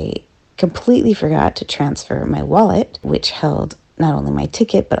 I completely forgot to transfer my wallet, which held not only my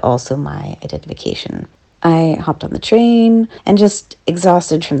ticket, but also my identification. I hopped on the train and just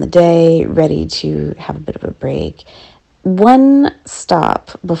exhausted from the day, ready to have a bit of a break. One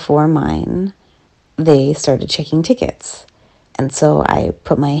stop before mine, they started checking tickets. And so I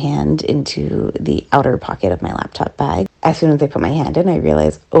put my hand into the outer pocket of my laptop bag. As soon as I put my hand in, I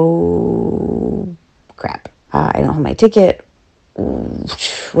realized, oh, crap. I don't have my ticket.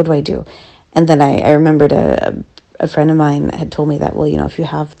 What do I do? And then I remembered a friend of mine had told me that, well, if you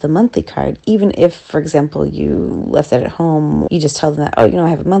have the monthly card, even if, for example, you left it at home, you just tell them that, I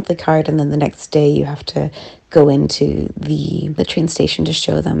have a monthly card, and then the next day you have to go into the train station to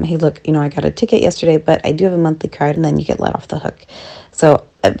show them, hey, look, I got a ticket yesterday, but I do have a monthly card, and then you get let off the hook. So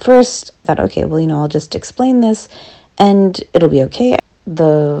at first I thought, okay, well, I'll just explain this and it'll be okay.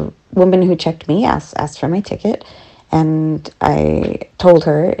 The woman who checked me asked for my ticket, and I told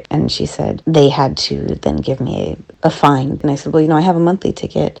her, and she said they had to then give me a fine. And I said, well, I have a monthly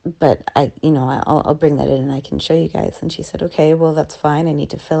ticket, but I'll bring that in and I can show you guys. And she said, okay, well, that's fine. I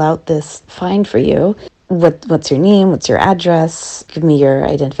need to fill out this fine for you. What's your name? What's your address? Give me your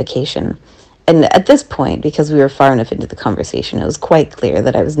identification. And at this point, because we were far enough into the conversation, it was quite clear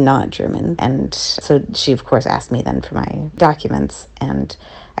that I was not German. And so she, of course, asked me then for my documents. And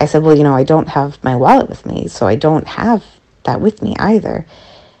I said, well, I don't have my wallet with me, so I don't have that with me either.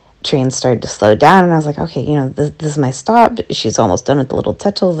 Train started to slow down, and I was like, okay, this is my stop. She's almost done with the little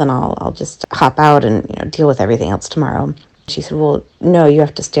tettle, then I'll just hop out and, deal with everything else tomorrow. She said, well, no, you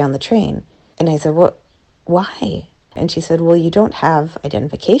have to stay on the train. And I said, well, why? And she said, well, you don't have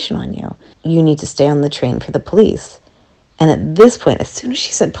identification on you. You need to stay on the train for the police. And at this point, as soon as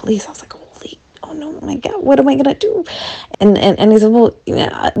she said police, I was like, oh no, my God, what am I going to do? And he said, well,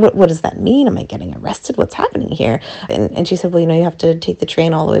 what does that mean? Am I getting arrested? What's happening here? And she said, well, you have to take the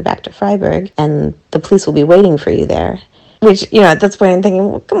train all the way back to Freiburg, and the police will be waiting for you there. Which, at this point I'm thinking,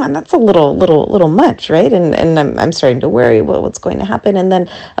 well, come on, that's a little much, right? And I'm starting to worry, what's going to happen? And then,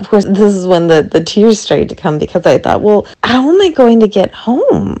 of course, this is when the tears started to come, because I thought, well, how am I going to get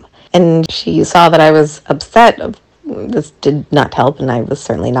home? And she saw that I was upset. This did not help, and I was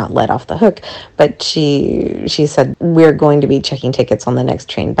certainly not let off the hook. But she said, we're going to be checking tickets on the next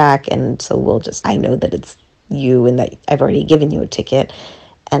train back, and so I know that it's you and that I've already given you a ticket.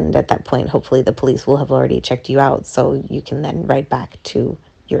 And at that point, hopefully the police will have already checked you out, so you can then ride back to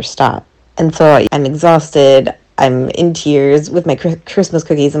your stop. And so I'm exhausted. I'm in tears with my Christmas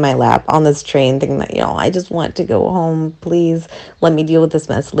cookies in my lap on this train, thinking that, I just want to go home. Please let me deal with this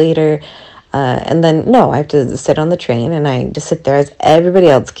mess later. And then, no, I have to sit on the train, and I just sit there as everybody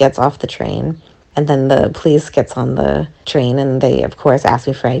else gets off the train. And then the police gets on the train, and they, of course, asked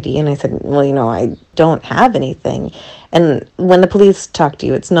me for ID. And I said, well, I don't have anything. And when the police talk to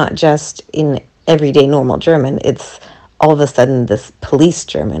you, it's not just in everyday normal German. It's all of a sudden this police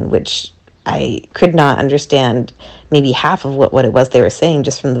German, which I could not understand maybe half of what it was they were saying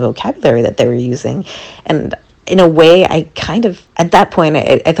just from the vocabulary that they were using. And in a way, I kind of, at that point,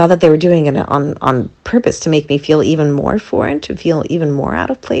 I thought that they were doing it on purpose to make me feel even more foreign, to feel even more out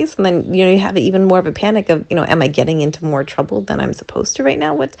of place. And then, you have even more of a panic of, am I getting into more trouble than I'm supposed to right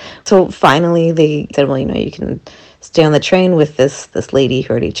now? So finally, they said, well, you can stay on the train with this lady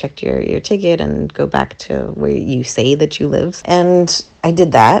who already checked your ticket and go back to where you say that you live. And I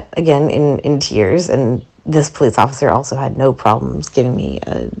did that, again, in tears. And this police officer also had no problems giving me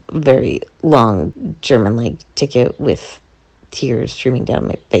a very long German ticket with tears streaming down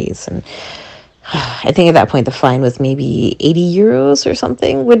my face. And I think at that point the fine was maybe 80 euros or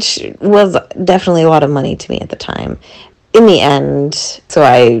something, which was definitely a lot of money to me at the time. In the end, so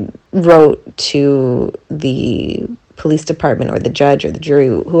I wrote to the police department or the judge or the jury,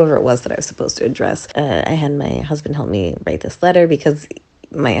 whoever it was that I was supposed to address. I had my husband help me write this letter, because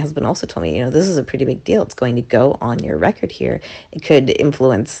my husband also told me, this is a pretty big deal. It's going to go on your record here. It could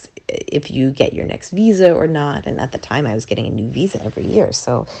influence if you get your next visa or not. And at the time, I was getting a new visa every year.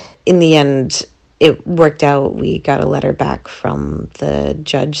 So in the end, it worked out. We got a letter back from the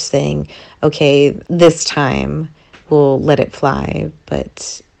judge saying, okay, this time we'll let it fly,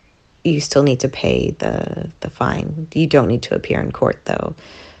 but you still need to pay the fine. You don't need to appear in court, though.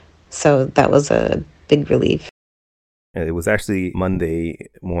 So that was a big relief. It was actually Monday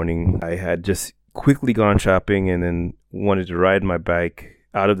morning. I had just quickly gone shopping and then wanted to ride my bike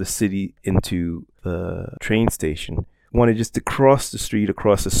out of the city into the train station. Wanted just to cross the street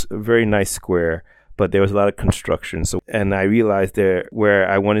across a very nice square, but there was a lot of construction. And I realized there where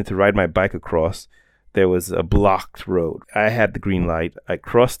I wanted to ride my bike across, there was a blocked road. I had the green light. I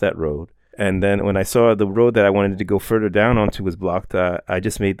crossed that road. And then when I saw the road that I wanted to go further down onto was blocked, I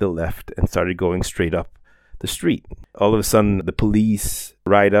just made the left and started going straight up the street. All of a sudden, the police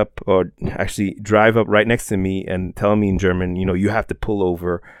ride up, or actually drive up right next to me and tell me in German, you have to pull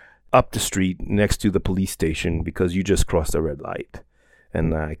over up the street next to the police station because you just crossed a red light.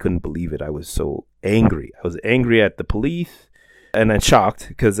 And I couldn't believe it. I was so angry. I was angry at the police. And then shocked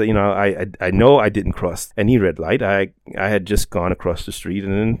because, I know I didn't cross any red light. I had just gone across the street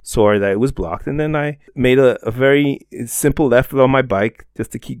and then saw that it was blocked. And then I made a very simple left on my bike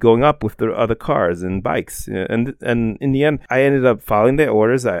just to keep going up with the other cars and bikes. And in the end, I ended up following their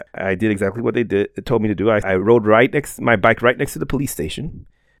orders. I did exactly what they told me to do. I rode my bike right next to the police station.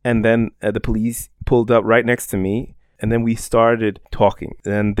 And then the police pulled up right next to me. And then we started talking.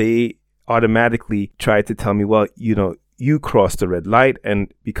 And they automatically tried to tell me, well, you crossed the red light,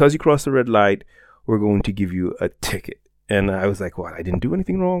 and because you crossed the red light, we're going to give you a ticket. And I was like, what? I didn't do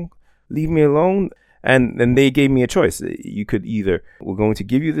anything wrong. Leave me alone. And then they gave me a choice. You could either, we're going to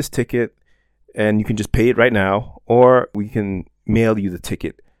give you this ticket and you can just pay it right now, or we can mail you the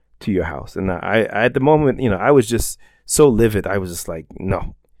ticket to your house. And I at the moment, I was just so livid. I was just like,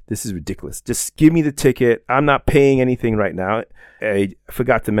 no, this is ridiculous. Just give me the ticket. I'm not paying anything right now. I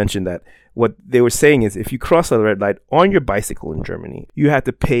forgot to mention that what they were saying is if you cross a red light on your bicycle in Germany, you have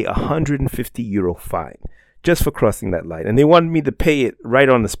to pay €150 fine just for crossing that light. And they wanted me to pay it right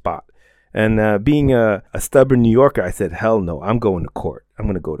on the spot. And being a stubborn New Yorker, I said, hell no, I'm going to court. I'm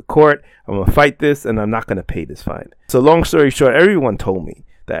going to go to court. I'm going to fight this, and I'm not going to pay this fine. So long story short, everyone told me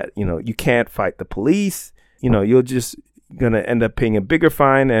that, you can't fight the police. You're just going to end up paying a bigger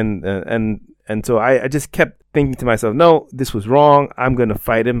fine. And so I just kept thinking to myself, no, this was wrong. I'm going to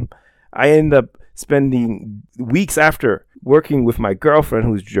fight him. I ended up spending weeks after working with my girlfriend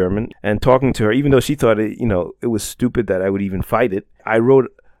who's German and talking to her, even though she thought it was stupid that I would even fight it. I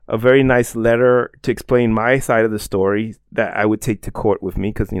wrote a very nice letter to explain my side of the story that I would take to court with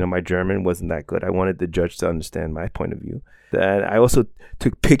me because, my German wasn't that good. I wanted the judge to understand my point of view. And I also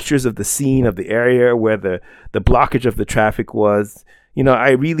took pictures of the scene of the area where the blockage of the traffic was.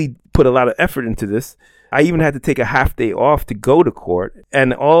 I really put a lot of effort into this. I even had to take a half day off to go to court.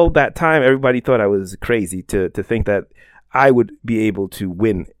 And all that time, everybody thought I was crazy to think that I would be able to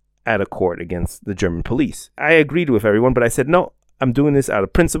win at a court against the German police. I agreed with everyone, but I said, no, I'm doing this out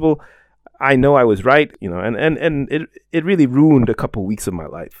of principle. I know I was right, and it really ruined a couple weeks of my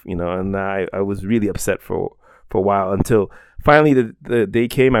life, and I was really upset for a while until finally the day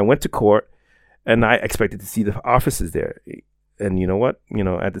came. I went to court and I expected to see the officers there. And you know what?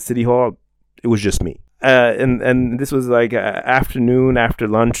 At the city hall, it was just me. And this was like afternoon after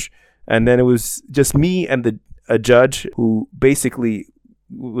lunch. And then it was just me and a judge who basically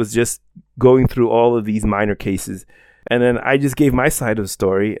was just going through all of these minor cases. And then I just gave my side of the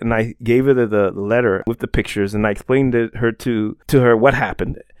story, and I gave her the letter with the pictures, and I explained to her what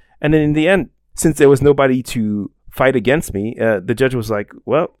happened. And then in the end, since there was nobody to fight against me, the judge was like,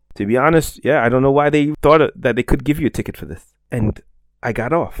 well, to be honest, I don't know why they thought that they could give you a ticket for this. And I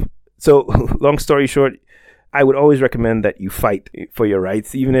got off. So long story short, I would always recommend that you fight for your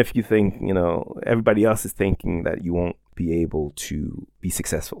rights, even if you think, everybody else is thinking that you won't be able to be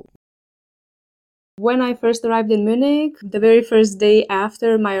successful. When I first arrived in Munich, the very first day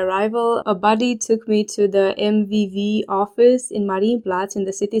after my arrival, a buddy took me to the MVV office in Marienplatz in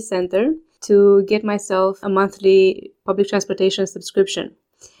the city center to get myself a monthly public transportation subscription.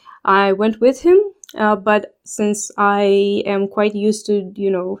 I went with him, but since I am quite used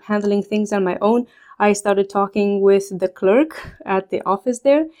to, handling things on my own, I started talking with the clerk at the office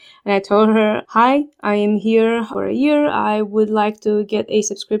there, and I told her, hi, I am here for a year. I would like to get a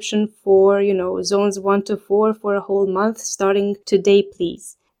subscription for, zones 1 to 4 for a whole month starting today,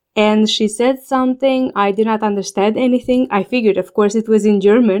 please. And she said something. I did not understand anything. I figured, of course, it was in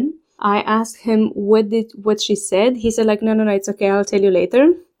German. I asked him what she said. He said no, it's okay. I'll tell you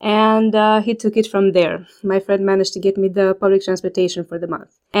later. And he took it from there. My friend managed to get me the public transportation for the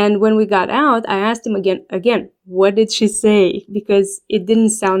month. And when we got out, I asked him again, what did she say? Because it didn't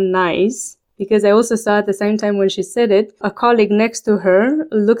sound nice. because I also saw at the same time when she said it, a colleague next to her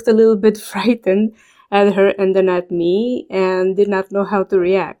looked a little bit frightened at her and then at me and did not know how to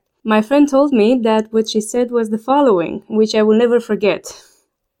react. My friend told me that what she said was the following, which I will never forget.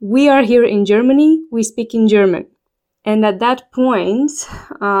 We are here in Germany, we speak in German. And at that point,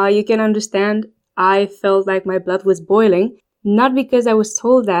 you can understand, I felt like my blood was boiling. Not because I was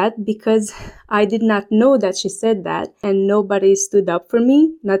told that, because I did not know that she said that, and nobody stood up for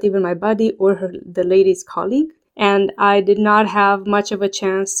me, not even my buddy or the lady's colleague. And I did not have much of a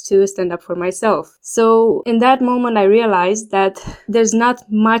chance to stand up for myself. So in that moment, I realized that there's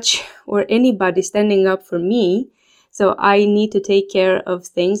not much or anybody standing up for me. So I need to take care of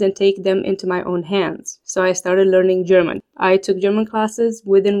things and take them into my own hands. So I started learning German. I took German classes.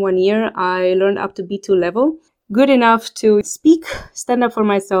 Within 1 year, I learned up to B2 level. Good enough to speak, stand up for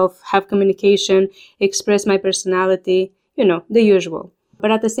myself, have communication, express my personality, the usual.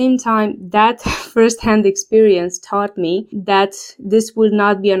 But at the same time, that first-hand experience taught me that this would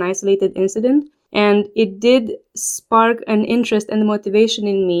not be an isolated incident. And it did spark an interest and motivation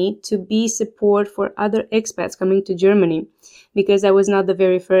in me to be support for other expats coming to Germany, because I was not the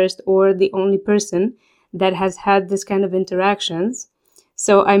very first or the only person that has had this kind of interactions.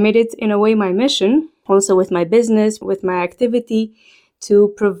 So I made it in a way my mission, also with my business, with my activity,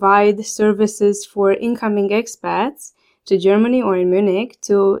 to provide services for incoming expats to Germany or in Munich,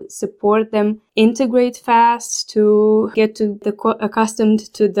 to support them integrate fast, to get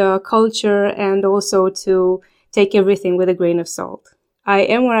accustomed to the culture, and also to take everything with a grain of salt. I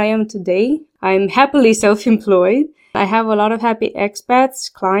am where I am today. I'm happily self-employed. I have a lot of happy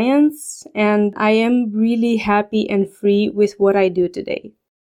expats, clients, and I am really happy and free with what I do today.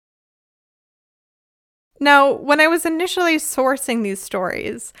 Now, when I was initially sourcing these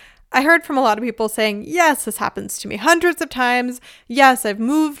stories, I heard from a lot of people saying, yes, this happens to me hundreds of times. Yes, I've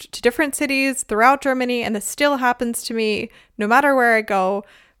moved to different cities throughout Germany, and this still happens to me no matter where I go.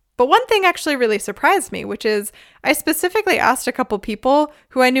 But one thing actually really surprised me, which is I specifically asked a couple people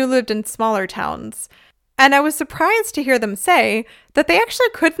who I knew lived in smaller towns. And I was surprised to hear them say that they actually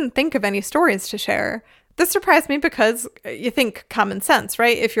couldn't think of any stories to share. This surprised me because you think common sense,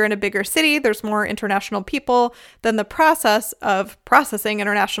 right? If you're in a bigger city, there's more international people, then the process of processing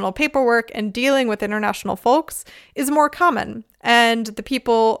international paperwork and dealing with international folks is more common. And the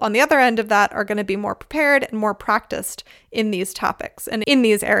people on the other end of that are going to be more prepared and more practiced in these topics and in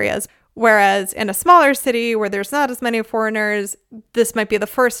these areas. Whereas in a smaller city where there's not as many foreigners, this might be the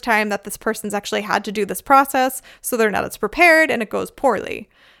first time that this person's actually had to do this process, so they're not as prepared and it goes poorly.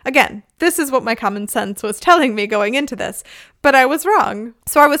 Again, this is what my common sense was telling me going into this, but I was wrong.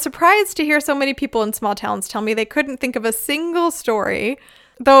 So I was surprised to hear so many people in small towns tell me they couldn't think of a single story,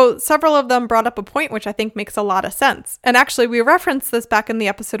 though several of them brought up a point which I think makes a lot of sense. And actually, we referenced this back in the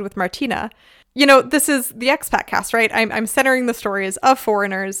episode with Martina. This is the Expat Cast, right? I'm centering the stories of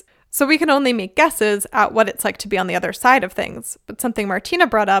foreigners, so we can only make guesses at what it's like to be on the other side of things. But something Martina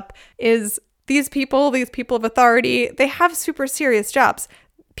brought up is these people of authority, they have super serious jobs.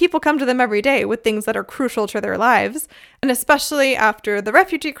 People come to them every day with things that are crucial to their lives. And especially after the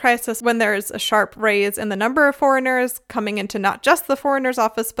refugee crisis, when there's a sharp raise in the number of foreigners coming into not just the foreigners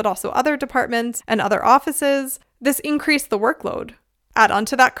office, but also other departments and other offices, this increased the workload. Add on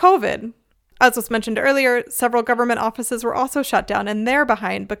to that COVID. As was mentioned earlier, several government offices were also shut down and they're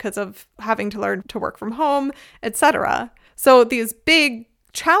behind because of having to learn to work from home, etc. So these big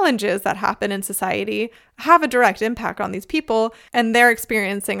challenges that happen in society have a direct impact on these people, and they're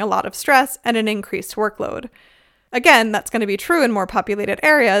experiencing a lot of stress and an increased workload. Again, that's going to be true in more populated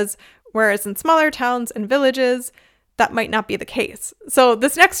areas, whereas in smaller towns and villages, that might not be the case. So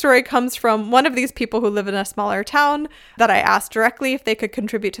this next story comes from one of these people who live in a smaller town that I asked directly if they could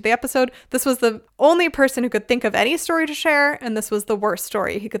contribute to the episode. This was the only person who could think of any story to share, and this was the worst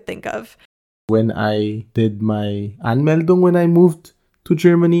story he could think of. When I did my Anmeldung when I moved to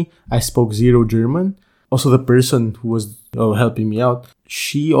Germany, I spoke zero German. Also, the person who was helping me out,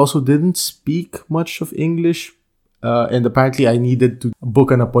 she also didn't speak much of English. And apparently I needed to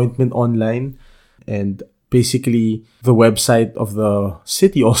book an appointment online. And basically, the website of the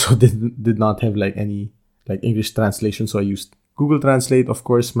city also did not have any English translation. So I used Google Translate, of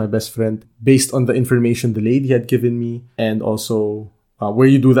course, my best friend, based on the information the lady had given me, and also where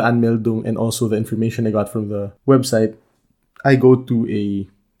you do the Anmeldung, and also the information I got from the website. I go to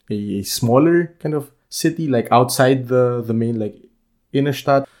a smaller kind of city, outside the main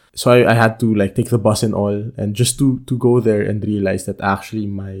Innenstadt. So I had to take the bus and all, and just to go there and realize that actually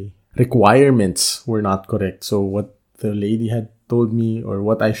my requirements were not correct. So what the lady had told me or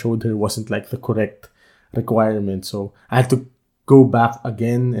what I showed her wasn't the correct requirement. So I had to go back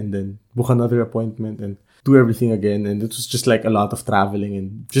again and then book another appointment and do everything again. And it was just like a lot of traveling,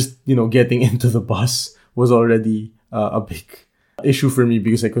 and just, getting into the bus was already a big issue for me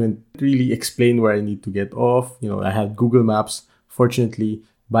because I couldn't really explain where I need to get off. I had Google Maps. Fortunately,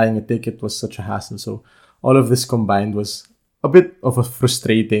 buying a ticket was such a hassle. So all of this combined was a bit of a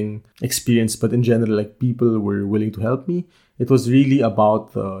frustrating experience, but in general, like, people were willing to help me. It was really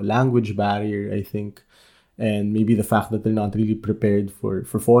about the language barrier, I think, and maybe the fact that they're not really prepared for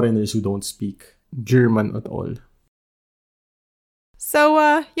foreigners who don't speak German at all.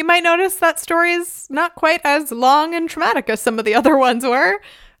 So you might notice that story is not quite as long and traumatic as some of the other ones were.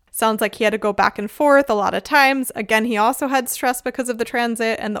 Sounds like he had to go back and forth a lot of times. Again, he also had stress because of the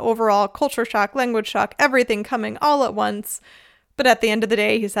transit and the overall culture shock, language shock, everything coming all at once. But at the end of the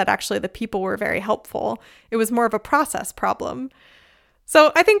day, he said actually the people were very helpful. It was more of a process problem.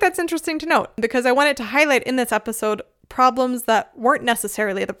 So I think that's interesting to note because I wanted to highlight in this episode problems that weren't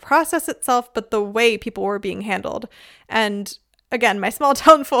necessarily the process itself, but the way people were being handled. And again, my small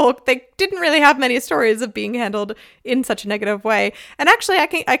town folk, they didn't really have many stories of being handled in such a negative way. And actually,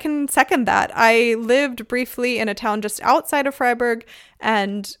 I can second that. I lived briefly in a town just outside of Freiburg,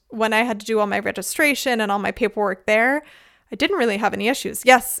 and when I had to do all my registration and all my paperwork there, I didn't really have any issues.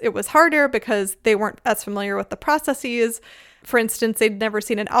 Yes, it was harder because they weren't as familiar with the processes. For instance, they'd never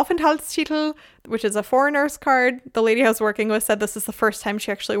seen an Aufenthaltstitel, which is a foreigner's card. The lady I was working with said this is the first time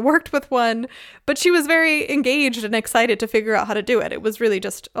she actually worked with one, but she was very engaged and excited to figure out how to do it. It was really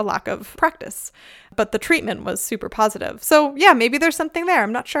just a lack of practice, but the treatment was super positive. So yeah, maybe there's something there.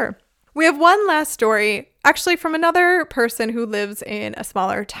 I'm not sure. We have one last story, actually from another person who lives in a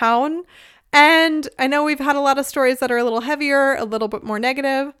smaller town. And I know we've had a lot of stories that are a little heavier, a little bit more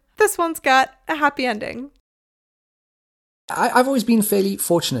negative. This one's got a happy ending. I've always been fairly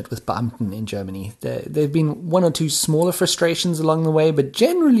fortunate with Beamten in Germany. There have been one or two smaller frustrations along the way, but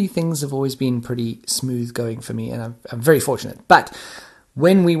generally things have always been pretty smooth going for me, and I'm very fortunate. But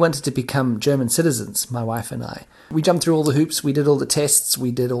when we wanted to become German citizens, my wife and I, we jumped through all the hoops, we did all the tests,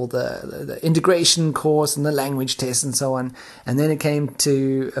 we did all the integration course and the language test and so on. And then it came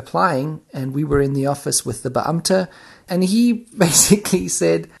to applying, and we were in the office with the Beamte, and he basically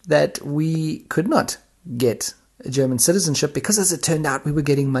said that we could not get German citizenship because, as it turned out, we were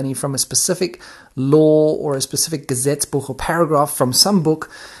getting money from a specific law or a specific Gesetzbuch or paragraph from some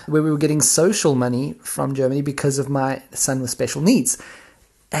book where we were getting social money from Germany because of my son with special needs.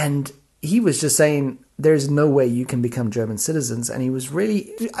 And he was just saying, there's no way you can become German citizens. And he was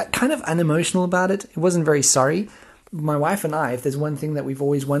really kind of unemotional about it. He wasn't very sorry. My wife and I, if there's one thing that we've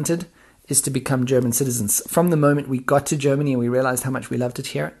always wanted, is to become German citizens. From the moment we got to Germany and we realized how much we loved it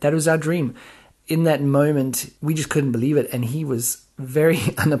here, that was our dream. In that moment, we just couldn't believe it, and he was very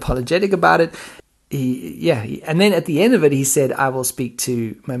unapologetic about it. And then at the end of it, he said, I will speak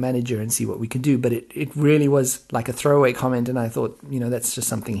to my manager and see what we can do. But it really was like a throwaway comment, and I thought, that's just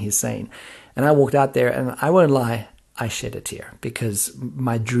something he's saying. And I walked out there, and I won't lie, I shed a tear because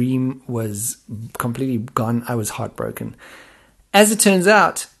my dream was completely gone. I was heartbroken. As it turns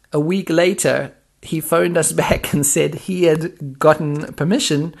out, a week later, he phoned us back and said he had gotten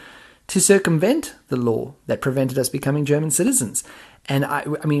permission to circumvent the law that prevented us becoming German citizens. And I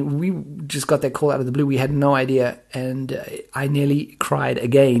mean, we just got that call out of the blue. We had no idea. And I nearly cried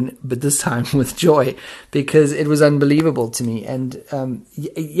again, but this time with joy, because it was unbelievable to me. And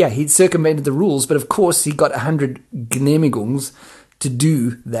he'd circumvented the rules, but of course he got 100 Genehmigungs to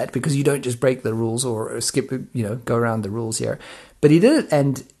do that, because you don't just break the rules or skip, go around the rules here. But he did it,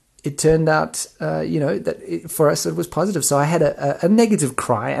 and it turned out, that for us it was positive. So I had a negative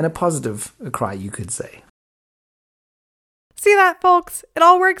cry and a positive cry, you could say. See that, folks? It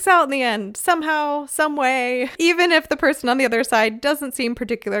all works out in the end, somehow, some way. Even if the person on the other side doesn't seem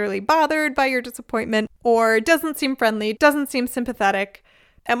particularly bothered by your disappointment, or doesn't seem friendly, doesn't seem sympathetic,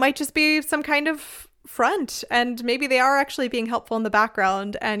 it might just be some kind of front, and maybe they are actually being helpful in the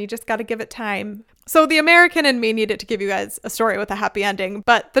background, and you just got to give it time. So the American in me needed to give you guys a story with a happy ending,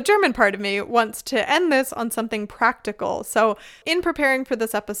 but the German part of me wants to end this on something practical. So in preparing for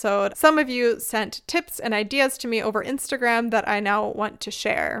this episode, some of you sent tips and ideas to me over Instagram that I now want to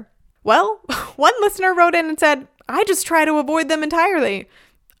share. Well, one listener wrote in and said, I just try to avoid them entirely.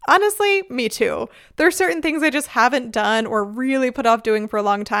 Honestly, me too. There are certain things I just haven't done or really put off doing for a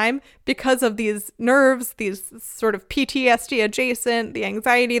long time because of these nerves, these sort of PTSD adjacent, the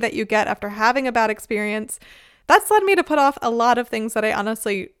anxiety that you get after having a bad experience. That's led me to put off a lot of things that I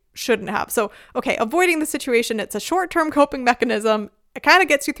honestly shouldn't have. So, okay, avoiding the situation, it's a short-term coping mechanism. It kind of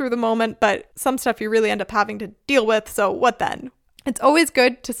gets you through the moment, but some stuff you really end up having to deal with. So what then? It's always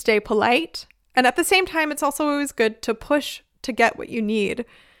good to stay polite. And at the same time, it's also always good to push to get what you need.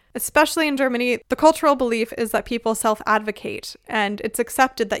 Especially in Germany, the cultural belief is that people self-advocate, and it's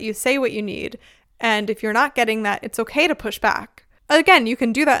accepted that you say what you need. And if you're not getting that, it's okay to push back. Again, you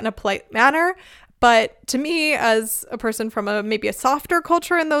can do that in a polite manner, but to me, as a person from maybe a softer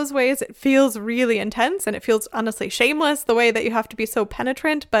culture in those ways, it feels really intense, and it feels honestly shameless, the way that you have to be so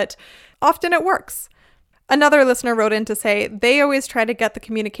penetrant, but often it works. Another listener wrote in to say they always try to get the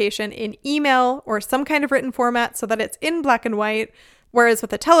communication in email or some kind of written format so that it's in black and white, whereas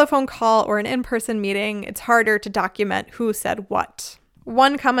with a telephone call or an in-person meeting, it's harder to document who said what.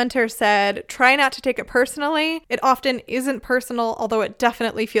 One commenter said, try not to take it personally. It often isn't personal, although it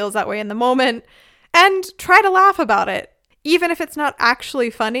definitely feels that way in the moment. And try to laugh about it. Even if it's not actually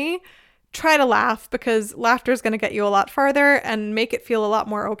funny, try to laugh, because laughter is going to get you a lot farther and make it feel a lot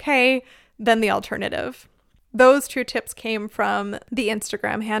more okay than the alternative. Those 2 tips came from the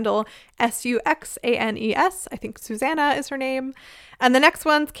Instagram handle SUXANES. I think Susanna is her name. And the next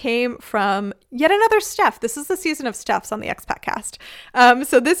ones came from yet another Steph. This is the season of Stephs on the Expat Cast.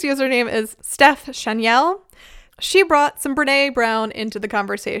 So this username is Steph Chaniel. She brought some Brene Brown into the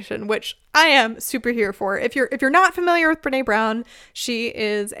conversation, which I am super here for. If you're not familiar with Brene Brown, she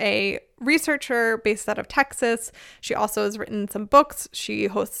is a researcher based out of Texas. She also has written some books. She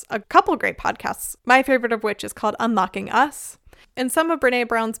hosts a couple great podcasts, my favorite of which is called Unlocking Us. In some of Brene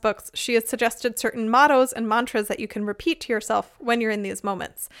Brown's books, she has suggested certain mottos and mantras that you can repeat to yourself when you're in these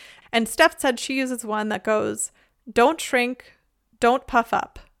moments. And Steph said she uses one that goes, don't shrink, don't puff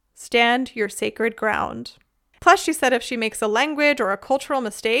up, stand your sacred ground. Plus, she said if she makes a language or a cultural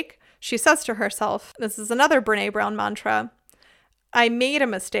mistake, she says to herself, this is another Brene Brown mantra, I made a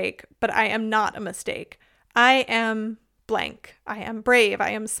mistake, but I am not a mistake. I am blank. I am brave. I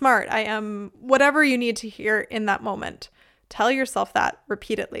am smart. I am whatever you need to hear in that moment. Tell yourself that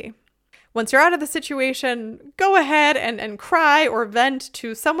repeatedly. Once you're out of the situation, go ahead and cry or vent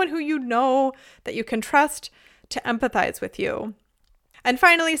to someone who you know that you can trust to empathize with you. And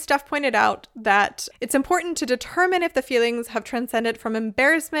finally, Steph pointed out that it's important to determine if the feelings have transcended from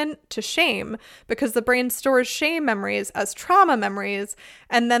embarrassment to shame, because the brain stores shame memories as trauma memories,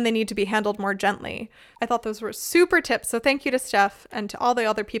 and then they need to be handled more gently. I thought those were super tips, so thank you to Steph and to all the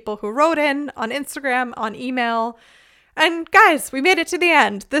other people who wrote in on Instagram, on email. And guys, we made it to the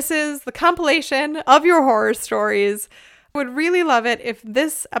end. This is the compilation of your horror stories. I would really love it if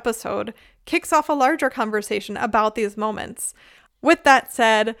this episode kicks off a larger conversation about these moments. With that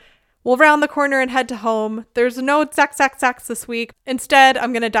said, we'll round the corner and head to home. There's no Zacks this week. Instead,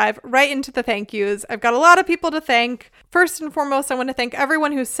 I'm going to dive right into the thank yous. I've got a lot of people to thank. First and foremost, I want to thank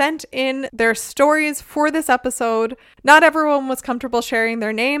everyone who sent in their stories for this episode. Not everyone was comfortable sharing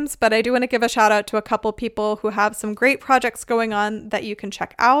their names, but I do want to give a shout out to a couple people who have some great projects going on that you can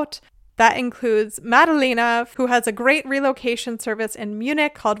check out. That includes Madalena, who has a great relocation service in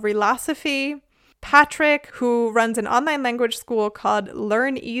Munich called Relosophy. Patrick, who runs an online language school called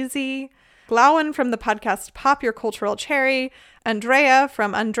Learn Easy, Glauen from the podcast Pop Your Cultural Cherry, Andrea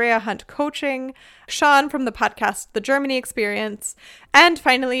from Andrea Hunt Coaching, Sean from the podcast The Germany Experience, and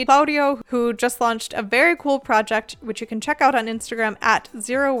finally Claudio, who just launched a very cool project which you can check out on Instagram at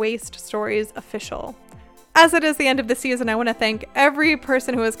Zero Waste Stories Official. As it is the end of the season, I want to thank every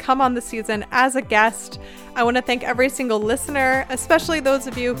person who has come on the season as a guest. I want to thank every single listener, especially those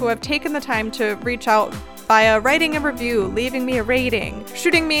of you who have taken the time to reach out via writing a review, leaving me a rating,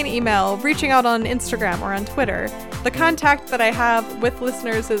 shooting me an email, reaching out on Instagram or on Twitter. The contact that I have with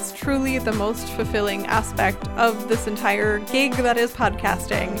listeners is truly the most fulfilling aspect of this entire gig that is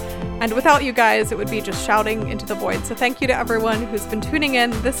podcasting. And without you guys, it would be just shouting into the void. So thank you to everyone who's been tuning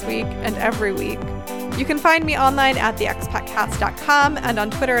in this week and every week. You can find me online at theexpatcast.com and on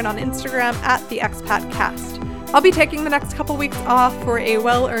Twitter and on Instagram at theexpatcast. I'll be taking the next couple weeks off for a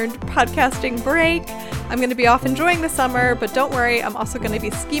well-earned podcasting break. I'm going to be off enjoying the summer, but don't worry, I'm also going to be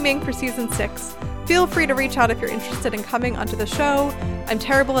scheming for season 6. Feel free to reach out if you're interested in coming onto the show. I'm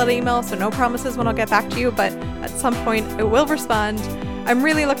terrible at email, so no promises when I'll get back to you, but at some point I will respond. I'm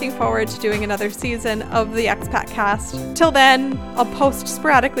really looking forward to doing another season of the Expat Cast. Till then, I'll post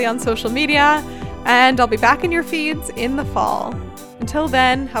sporadically on social media, and I'll be back in your feeds in the fall. Until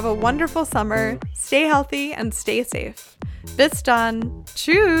then, have a wonderful summer, stay healthy, and stay safe. Bis dann.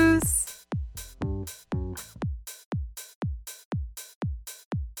 Tschüss!